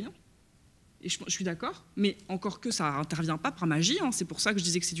citoyens, et je suis d'accord, mais encore que ça n'intervient pas par magie, hein, c'est pour ça que je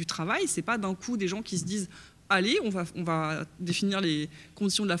disais que c'est du travail, c'est pas d'un coup des gens qui se disent « Allez, on va définir les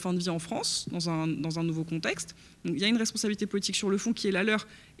conditions de la fin de vie en France, dans un nouveau contexte ». Donc il y a une responsabilité politique sur le fond qui est la leur,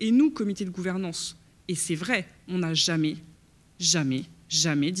 et nous, comité de gouvernance, et c'est vrai, on n'a jamais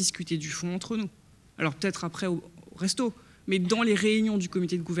discuté du fond entre nous. Alors peut-être après au resto, mais dans les réunions du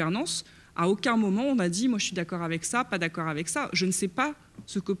comité de gouvernance, à aucun moment on a dit « moi je suis d'accord avec ça, pas d'accord avec ça ». Je ne sais pas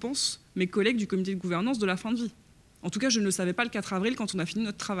ce que pensent mes collègues du comité de gouvernance de la fin de vie. En tout cas, je ne le savais pas le 4 avril quand on a fini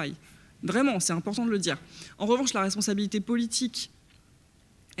notre travail. Vraiment, c'est important de le dire. En revanche, la responsabilité politique,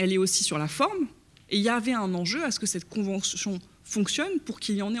 elle est aussi sur la forme, et il y avait un enjeu à ce que cette convention fonctionne pour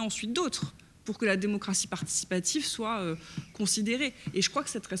qu'il y en ait ensuite d'autres, pour que la démocratie participative soit considérée. Et je crois que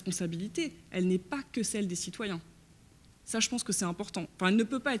cette responsabilité, elle n'est pas que celle des citoyens. Ça, je pense que c'est important. Enfin, elle ne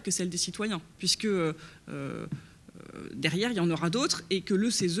peut pas être que celle des citoyens, puisque derrière, il y en aura d'autres, et que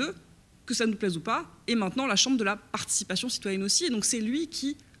le CESE, que ça nous plaise ou pas, est maintenant la chambre de la participation citoyenne aussi. Et donc, c'est lui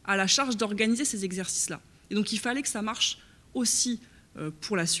qui a la charge d'organiser ces exercices-là. Et donc, il fallait que ça marche aussi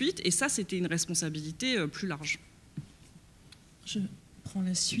pour la suite, et ça, c'était une responsabilité plus large. Je prends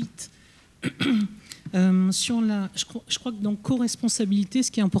la suite. Je crois que dans co-responsabilité,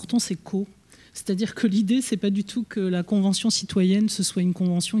 ce qui est important, c'est co. C'est-à-dire que l'idée, c'est pas du tout que la convention citoyenne, ce soit une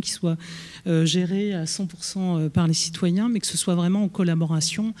convention qui soit gérée à 100% par les citoyens, mais que ce soit vraiment en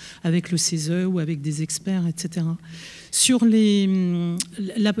collaboration avec le CESE ou avec des experts, etc. Sur le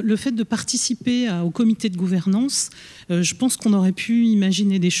fait de participer au comité de gouvernance, je pense qu'on aurait pu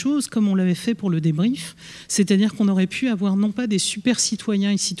imaginer des choses comme on l'avait fait pour le débrief, c'est-à-dire qu'on aurait pu avoir non pas des super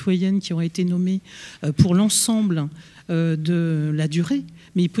citoyens et citoyennes qui auraient été nommés pour l'ensemble de la durée,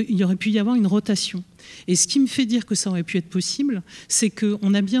 mais il aurait pu y avoir une rotation. Et ce qui me fait dire que ça aurait pu être possible, c'est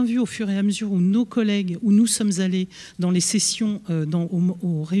qu'on a bien vu au fur et à mesure où nos collègues, où nous sommes allés dans les sessions,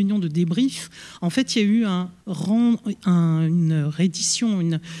 aux réunions de débrief, en fait, il y a eu une réédition,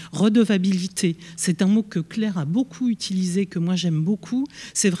 une redevabilité. C'est un mot que Claire a beaucoup utilisé, que moi j'aime beaucoup.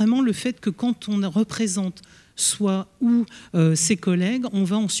 C'est vraiment le fait que quand on représente soit ou ses collègues, on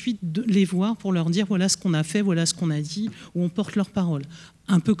va ensuite les voir pour leur dire voilà ce qu'on a fait, voilà ce qu'on a dit, ou on porte leur parole.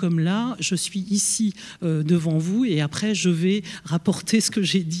 un peu comme là, je suis ici devant vous et après je vais rapporter ce que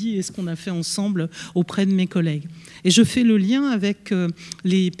j'ai dit et ce qu'on a fait ensemble auprès de mes collègues. Et je fais le lien avec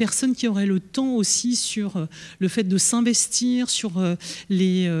les personnes qui auraient le temps aussi sur le fait de s'investir sur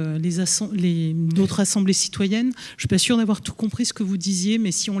d'autres assemblées citoyennes. Je ne suis pas sûre d'avoir tout compris ce que vous disiez,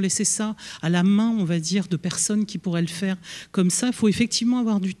 mais si on laissait ça à la main, on va dire, de personnes qui pourraient le faire comme ça, il faut effectivement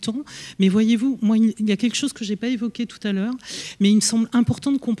avoir du temps. Mais voyez-vous, moi, il y a quelque chose que je n'ai pas évoqué tout à l'heure, mais il me semble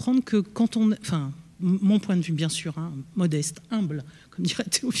important de comprendre que quand on... Enfin, mon point de vue, bien sûr, hein, modeste, humble, comme dirait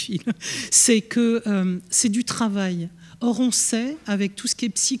Théophile, c'est que c'est du travail. Or, on sait, avec tout ce qui est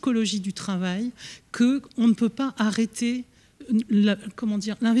psychologie du travail, qu'on ne peut pas arrêter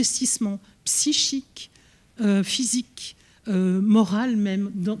l'investissement psychique, physique, moral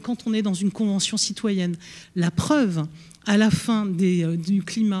même, quand on est dans une convention citoyenne. La preuve, à la fin du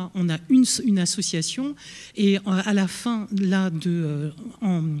climat, on a une association, et à la fin la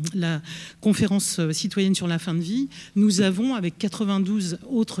conférence citoyenne sur la fin de vie, nous avons, avec 92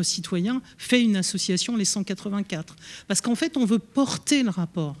 autres citoyens, fait une association, les 184. Parce qu'en fait, on veut porter le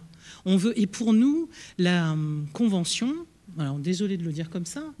rapport. Et pour nous, la convention, alors désolé de le dire comme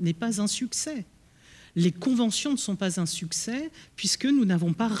ça, n'est pas un succès. Les conventions ne sont pas un succès puisque nous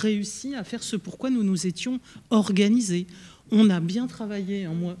n'avons pas réussi à faire ce pourquoi nous nous étions organisés. On a bien travaillé,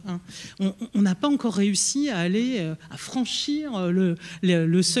 on n'a pas encore réussi à à franchir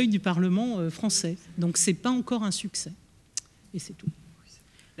le seuil du Parlement français. Donc c'est pas encore un succès. Et c'est tout.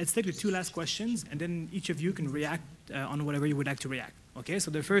 Let's take the two last questions, and then each of you can react on whatever you would like to react. Okay.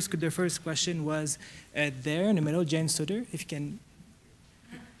 So the first question was there in the middle, Jane Sutter. If you can.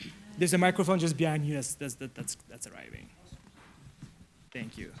 There's a microphone just behind you that's arriving.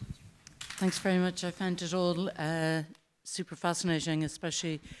 Thank you. Thanks very much. I found it all super fascinating,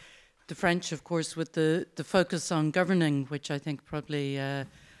 especially the French, of course, with the focus on governing, which I think probably a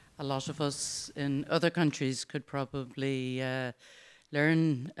lot of us in other countries could probably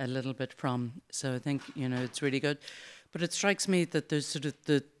learn a little bit from. So I think, it's really good. But it strikes me that there's sort of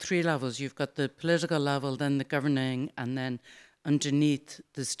the three levels. You've got the political level, then the governing, and then underneath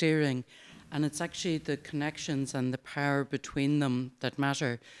the steering, and it's actually the connections and the power between them that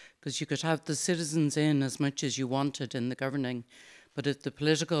matter, because you could have the citizens in as much as you wanted in the governing, but if the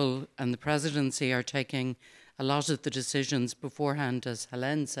political and the presidency are taking a lot of the decisions beforehand, as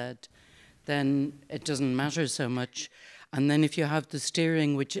Hélène said, then it doesn't matter so much. And then if you have the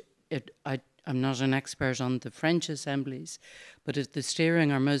steering, which I'm not an expert on the French assemblies, but if the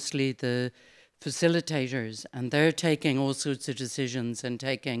steering are mostly the facilitators, and they're taking all sorts of decisions and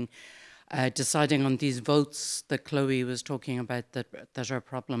deciding on these votes that Chloe was talking about that are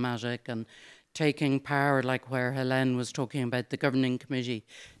problematic, and taking power, like where Hélène was talking about the governing committee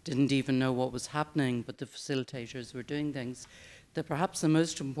didn't even know what was happening, but the facilitators were doing things. That perhaps the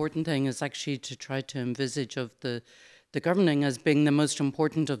most important thing is actually to try to envisage of the governing as being the most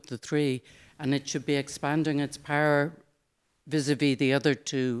important of the three, and it should be expanding its power vis-a-vis the other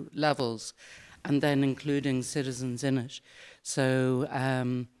two levels, and then including citizens in it. So,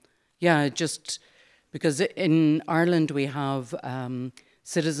 just because in Ireland we have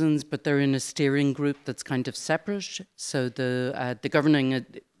citizens, but they're in a steering group that's kind of separate. So the governing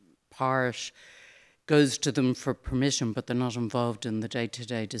part goes to them for permission, but they're not involved in the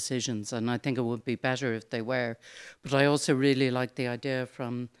day-to-day decisions. And I think it would be better if they were. But I also really like the idea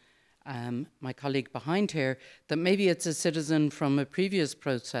from my colleague behind here, that maybe it's a citizen from a previous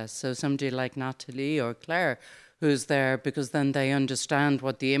process, so somebody like Natalie or Claire, who's there, because then they understand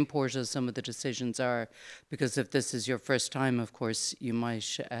what the import of some of the decisions are, because if this is your first time, of course, you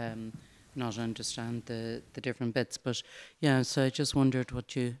might not understand the different bits. But yeah, so I just wondered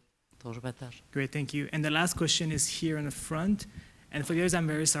what you thought about that. Great, thank you. And the last question is here in the front, and for the others, I'm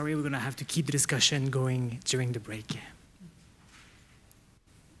very sorry, we're going to have to keep the discussion going during the break.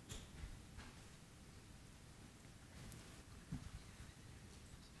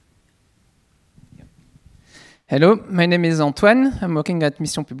 Hello, my name is Antoine. I'm working at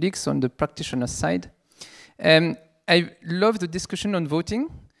Mission Publique, so on the practitioner side. I love the discussion on voting,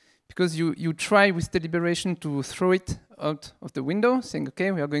 because you try with deliberation to throw it out of the window, saying, okay,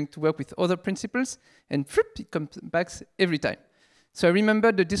 we are going to work with other principles, and it comes back every time. So I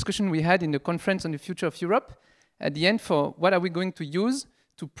remember the discussion we had in the conference on the future of Europe, at the end, for what are we going to use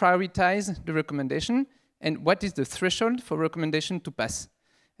to prioritize the recommendation, and what is the threshold for recommendation to pass.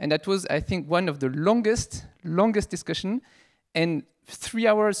 And that was, I think, one of the longest discussion. And 3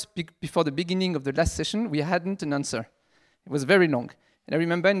 hours before the beginning of the last session, we hadn't an answer. It was very long. And I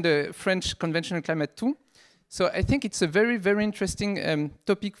remember in the French Conventional Climate too. So I think it's a very, very interesting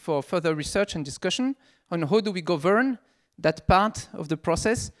topic for further research and discussion on how do we govern that part of the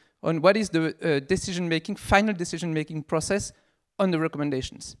process on what is the final decision-making process on the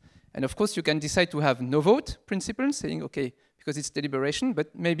recommendations. And of course, you can decide to have no vote principle, saying, okay, because it's deliberation,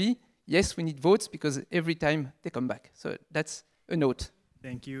 but maybe, yes, we need votes because every time they come back. So that's a note.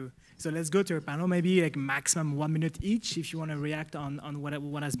 Thank you. So let's go to our panel, maybe like maximum 1 minute each, if you want to react on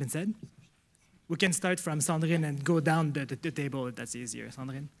what has been said. We can start from Sandrine and go down the table if that's easier.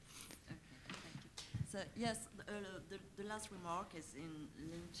 Sandrine? Okay, thank you. So, yes, the last remark is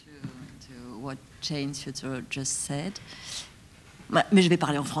linked to what Jane Future just said. Mais je vais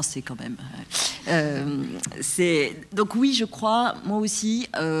parler en français quand même. Donc oui, je crois, moi aussi,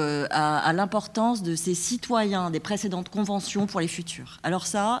 à l'importance de ces citoyens des précédentes conventions pour les futures. Alors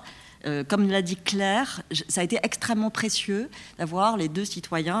ça, comme l'a dit Claire, ça a été extrêmement précieux d'avoir les deux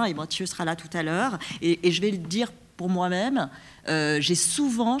citoyens, et Mathieu sera là tout à l'heure, et je vais le dire pour moi-même, j'ai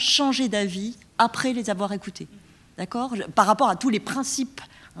souvent changé d'avis après les avoir écoutés. D'accord ? Par rapport à tous les principes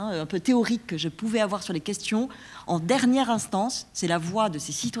un peu théorique que je pouvais avoir sur les questions, en dernière instance, c'est la voix de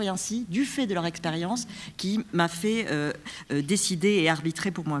ces citoyens-ci, du fait de leur expérience, qui m'a fait décider et arbitrer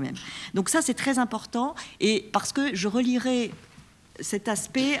pour moi-même. Donc ça, c'est très important, et parce que je relierai cet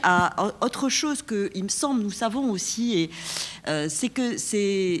aspect à autre chose que, il me semble, nous savons aussi, et c'est que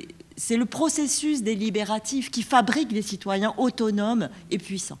c'est le processus délibératif qui fabrique des citoyens autonomes et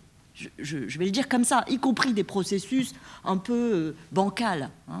puissants. Je vais le dire comme ça, y compris des processus un peu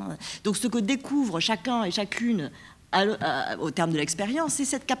bancals. Hein. Donc ce que découvre chacun et chacune au terme de l'expérience, c'est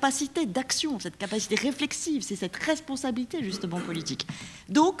cette capacité d'action, cette capacité réflexive, c'est cette responsabilité justement politique.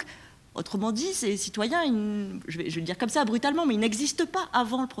 Donc, autrement dit, ces citoyens, je vais le dire comme ça brutalement, mais ils n'existent pas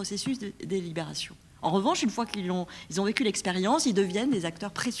avant le processus de délibération. En revanche, une fois qu'ils ont vécu l'expérience, ils deviennent des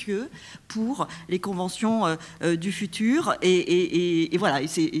acteurs précieux pour les conventions du futur. Et voilà,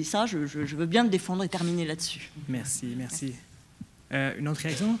 et ça, je veux bien le défendre et terminer là-dessus. Merci, merci. Une autre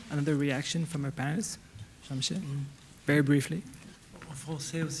réaction? Another reaction from our panelists? Jean-Michel? Very briefly. En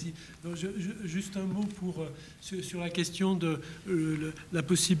français aussi. Donc, juste un mot sur la question de la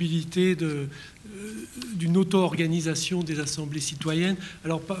possibilité d'une auto-organisation des assemblées citoyennes.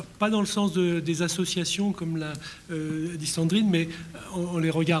 Alors, pas dans le sens des associations, comme l'a dit Sandrine, mais en les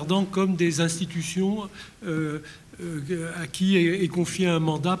regardant comme des institutions à qui est confié un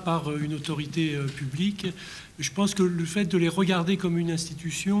mandat par une autorité publique. Je pense que le fait de les regarder comme une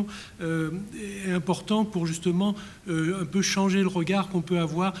institution est important pour justement un peu changer le regard qu'on peut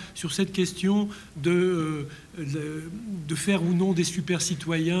avoir sur cette question de faire ou non des super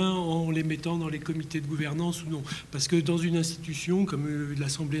citoyens en les mettant dans les comités de gouvernance ou non. Parce que dans une institution comme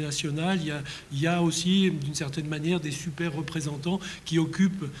l'Assemblée nationale, il y a aussi d'une certaine manière des super représentants qui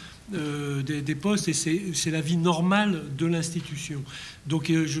occupent des postes, et c'est la vie normale de l'institution.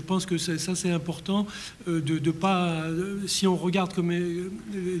 Donc je pense que ça c'est important de pas, si on regarde comme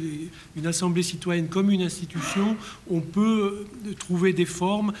une assemblée citoyenne comme une institution, on peut trouver des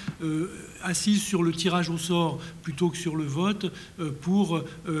formes assises sur le tirage au sort plutôt que sur le vote pour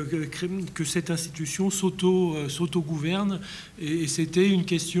que cette institution s'auto-gouverne. Et c'était une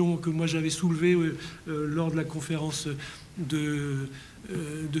question que moi j'avais soulevée lors de la conférence de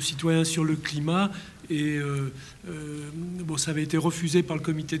citoyens sur le climat, et bon, ça avait été refusé par le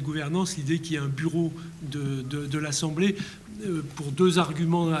comité de gouvernance, l'idée qu'il y ait un bureau de l'Assemblée, pour deux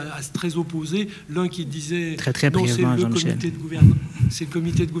arguments très opposés. L'un qui disait non, c'est le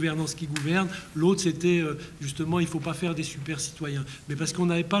comité de gouvernance qui gouverne, l'autre c'était justement il ne faut pas faire des super citoyens, mais parce qu'on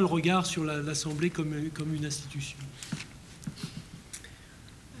n'avait pas le regard sur l'Assemblée comme une institution.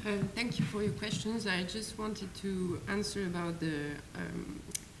 Thank you for your questions. I just wanted to answer about the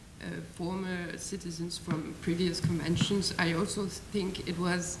former citizens from previous conventions. I also think it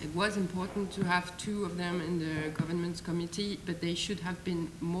was important to have two of them in the governance committee, but they should have been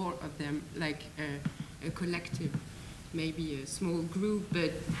more of them, like a collective, maybe a small group.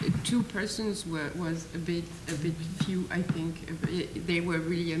 But two persons was a bit few. I think they were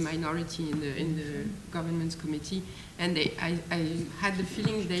really a minority in the governance committee. And I had the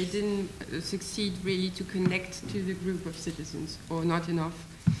feeling they didn't succeed really to connect to the group of citizens, or not enough.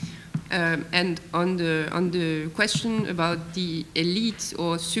 And on the question about the elite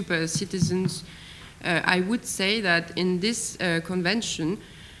or super citizens, I would say that in this convention,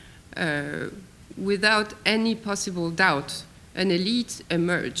 without any possible doubt, an elite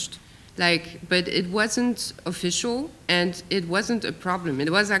emerged. But it wasn't official, and it wasn't a problem. It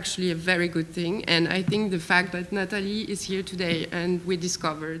was actually a very good thing, and I think the fact that Nathalie is here today and we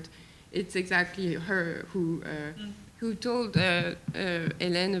discovered it's exactly her who told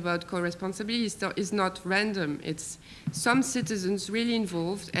Hélène about co-responsibility is not random. It's some citizens really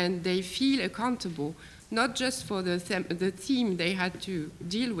involved, and they feel accountable not just for the theme they had to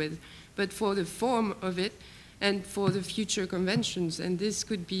deal with, but for the form of it and for the future conventions. And this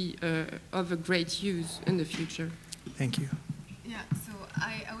could be of a great use in the future. Thank you. Yeah, so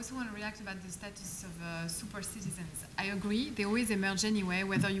I also want to react about the status of super citizens. I agree, they always emerge anyway,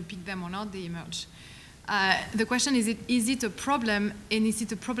 whether you pick them or not, they emerge. The question is it a problem, and is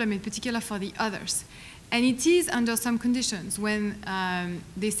it a problem in particular for the others? And it is under some conditions, when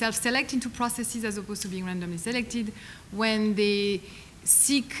they self-select into processes as opposed to being randomly selected, when they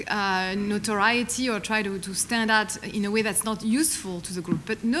seek notoriety or try to stand out in a way that's not useful to the group.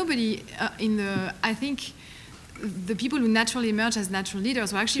 But nobody I think the people who naturally emerge as natural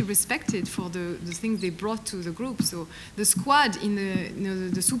leaders were actually respected for the things they brought to the group. So the squad in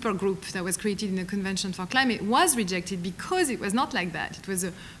the super group that was created in the Convention for Climate was rejected because it was not like that. It was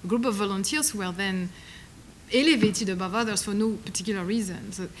a group of volunteers who were then elevated above others for no particular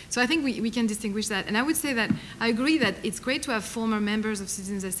reason. So I think we can distinguish that. And I would say that I agree that it's great to have former members of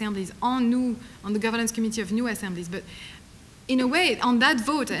citizens' assemblies on the governance committee of new assemblies, but in a way, on that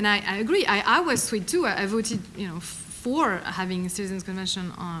vote, and I agree, I was swayed too. I voted, for having citizens'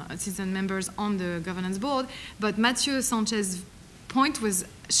 convention, citizen members on the governance board, but Mathieu Sanchez's point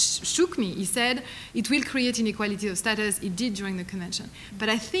shook me. He said it will create inequality of status. It did during the convention, but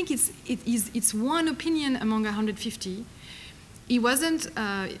I think it's one opinion among 150. He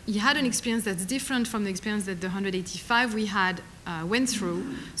had an experience that's different from the experience that the 185 we had went through.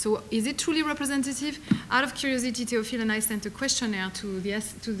 So is it truly representative? Out of curiosity, Théophile and I sent a questionnaire to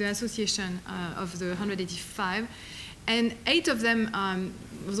the association of the 185, and 8 of them,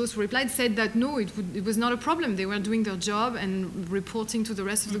 those who replied, said that no, it was not a problem. They were doing their job and reporting to the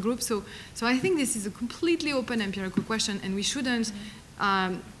rest of the group. So I think this is a completely open empirical question, and we shouldn't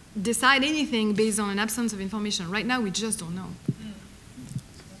decide anything based on an absence of information. Right now, we just don't know.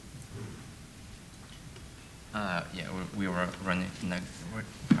 Yeah, we were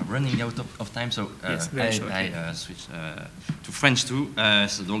running out of time, so yes, I switch to French too.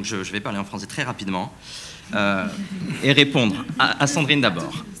 Donc je vais parler en français très rapidement et répondre à Sandrine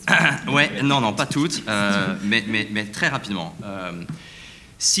d'abord. Ouais, non, pas toutes, mais très rapidement.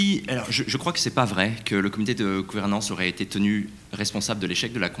 Alors, je crois que c'est pas vrai que le comité de gouvernance aurait été tenu responsable de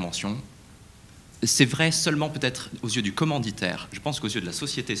l'échec de la convention. C'est vrai seulement peut-être aux yeux du commanditaire. Je pense qu'aux yeux de la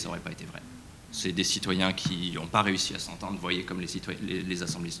société, ça n'aurait pas été vrai. C'est des citoyens qui n'ont pas réussi à s'entendre, vous voyez, comme les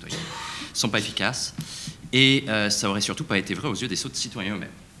assemblées citoyennes ne sont pas efficaces. Et ça n'aurait surtout pas été vrai aux yeux des citoyens eux-mêmes.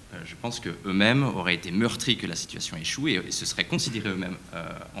 Je pense qu'eux-mêmes auraient été meurtris que la situation échoue et se seraient considérés eux-mêmes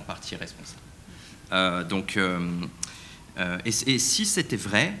en partie responsables. Et si c'était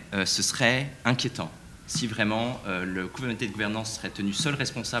vrai, ce serait inquiétant. Si vraiment le comité de gouvernance serait tenu seul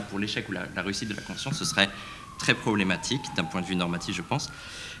responsable pour l'échec ou la réussite de la convention, ce serait très problématique d'un point de vue normatif, je pense.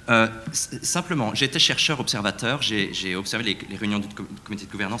 Simplement, j'étais chercheur observateur, j'ai observé les réunions du comité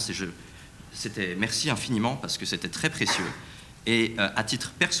de gouvernance et merci infiniment parce que c'était très précieux. Et à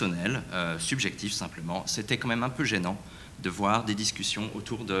titre personnel, subjectif simplement, c'était quand même un peu gênant de voir des discussions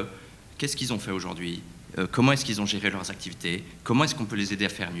autour de qu'est-ce qu'ils ont fait aujourd'hui, comment est-ce qu'ils ont géré leurs activités, comment est-ce qu'on peut les aider à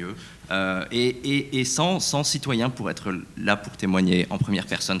faire mieux, et sans citoyens pour être là pour témoigner en première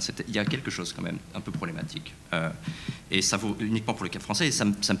personne. Il y a quelque chose quand même un peu problématique. Et ça vaut uniquement pour le cas français, et ça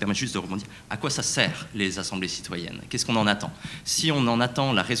me permet juste de rebondir. À quoi ça sert, les assemblées citoyennes? Qu'est-ce qu'on en attend? Si on en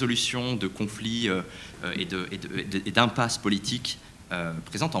attend la résolution de conflits et d'impasses politiques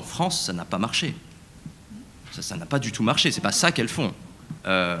présentes en France, ça n'a pas marché. Ça n'a pas du tout marché, c'est pas ça qu'elles font.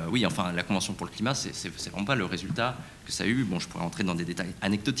 Oui, enfin, la Convention pour le climat, c'est vraiment pas le résultat que ça a eu. Bon, je pourrais entrer dans des détails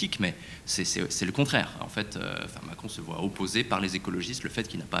anecdotiques, mais c'est le contraire. En fait, Macron se voit opposé par les écologistes le fait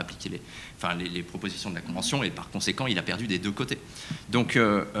qu'il n'a pas appliqué les propositions de la Convention, et par conséquent, il a perdu des deux côtés. Donc,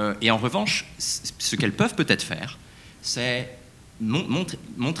 et en revanche, ce qu'elles peuvent peut-être faire, c'est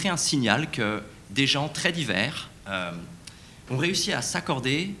montrer un signal que des gens très divers ont réussi à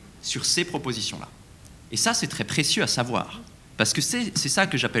s'accorder sur ces propositions-là. Et ça, c'est très précieux à savoir. Parce que c'est ça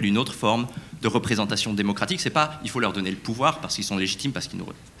que j'appelle une autre forme de représentation démocratique. C'est pas il faut leur donner le pouvoir parce qu'ils sont légitimes, parce qu'ils nous...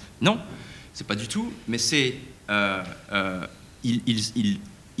 Non, c'est pas du tout. Mais c'est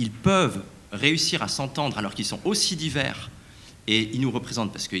ils peuvent réussir à s'entendre alors qu'ils sont aussi divers, et ils nous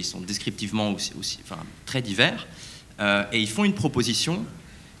représentent parce qu'ils sont descriptivement aussi très divers. Et ils font une proposition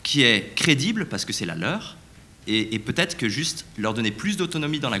qui est crédible parce que c'est la leur. Et peut-être que juste leur donner plus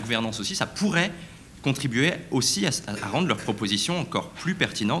d'autonomie dans la gouvernance aussi, ça pourrait contribuer aussi à rendre leurs propositions encore plus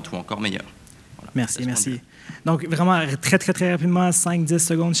pertinentes ou encore meilleures. Voilà, merci. Donc, vraiment, très rapidement, 5-10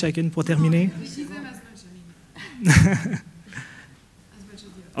 secondes chacune pour terminer.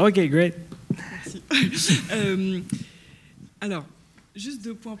 Oh, OK, great. Merci. Alors, Juste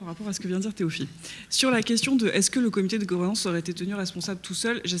 2 points par rapport à ce que vient de dire Théophile. Sur la question de est-ce que le comité de gouvernance aurait été tenu responsable tout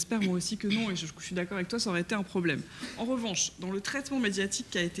seul, j'espère moi aussi que non, et je suis d'accord avec toi, ça aurait été un problème. En revanche, dans le traitement médiatique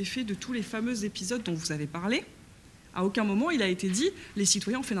qui a été fait de tous les fameux épisodes dont vous avez parlé, à aucun moment il a été dit les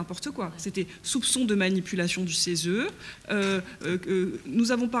citoyens ont fait n'importe quoi. C'était soupçon de manipulation du CESE,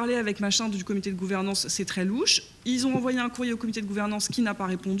 nous avons parlé avec machin du comité de gouvernance, c'est très louche, ils ont envoyé un courrier au comité de gouvernance qui n'a pas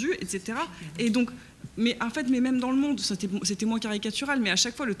répondu, etc. Et donc, mais en fait, mais même dans le monde, c'était moins caricatural, mais à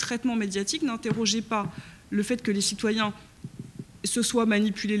chaque fois le traitement médiatique n'interrogeait pas le fait que les citoyens se soient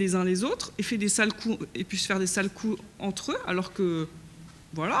manipulés les uns les autres et, puissent faire des sales coups entre eux, alors que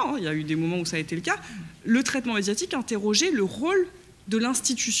voilà, il y a eu des moments où ça a été le cas. Le traitement médiatique interrogeait le rôle de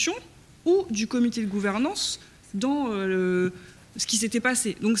l'institution ou du comité de gouvernance dans ce qui s'était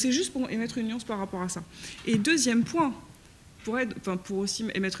passé. Donc c'est juste pour émettre une nuance par rapport à ça. Et deuxième point, pour aussi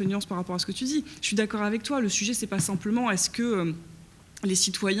émettre une nuance par rapport à ce que tu dis, je suis d'accord avec toi, le sujet c'est pas simplement est-ce que les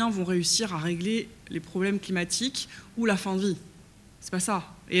citoyens vont réussir à régler les problèmes climatiques ou la fin de vie. C'est pas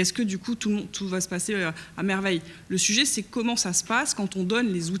ça. Et est-ce que du coup tout va se passer à merveille? Le sujet c'est comment ça se passe quand on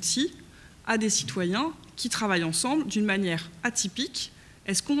donne les outils à des citoyens qui travaillent ensemble d'une manière atypique.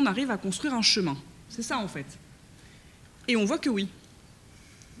 Est-ce qu'on arrive à construire un chemin? C'est ça en fait. Et on voit que oui.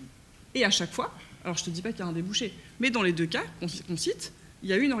 Et à chaque fois, alors je ne te dis pas qu'il y a un débouché, mais dans les 2 cas qu'on cite, il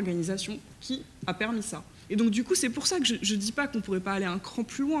y a eu une organisation qui a permis ça. Et donc du coup, c'est pour ça que je ne dis pas qu'on ne pourrait pas aller un cran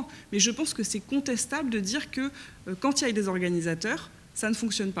plus loin, mais je pense que c'est contestable de dire que quand il y a des organisateurs, ça ne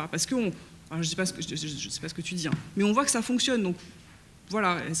fonctionne pas. Parce que, je ne sais pas ce que tu dis, hein, mais on voit que ça fonctionne. Donc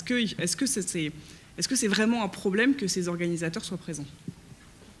voilà, est-ce que c'est vraiment un problème que ces organisateurs soient présents?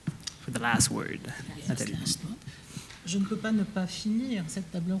 For the last word, Nathalie. Je ne peux pas ne pas finir cette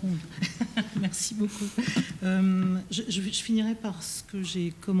table ronde. Merci beaucoup. Je finirai par ce que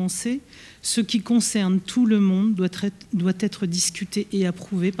j'ai commencé. Ce qui concerne tout le monde doit être discuté et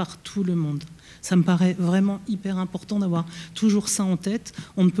approuvé par tout le monde. Ça me paraît vraiment hyper important d'avoir toujours ça en tête.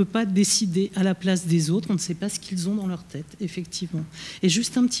 On ne peut pas décider à la place des autres. On ne sait pas ce qu'ils ont dans leur tête, effectivement. Et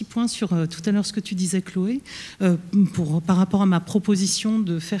juste un petit point sur tout à l'heure ce que tu disais, Chloé, par rapport à ma proposition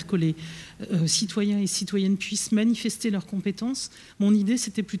de faire que les citoyens et citoyennes puissent manifester leurs compétences. Mon idée,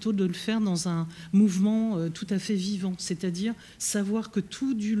 c'était plutôt de le faire dans un mouvement tout à fait vivant, c'est-à-dire savoir que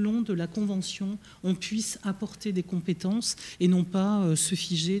tout du long de la Convention, on puisse apporter des compétences et non pas se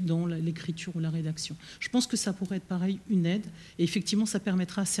figer dans l'écriture ou la rédaction. Je pense que ça pourrait être pareil, une aide, et effectivement, ça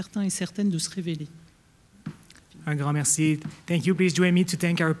permettra à certains et certaines de se révéler. Un grand merci. Thank you. Please join me to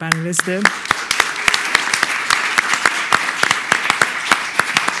thank our panelists.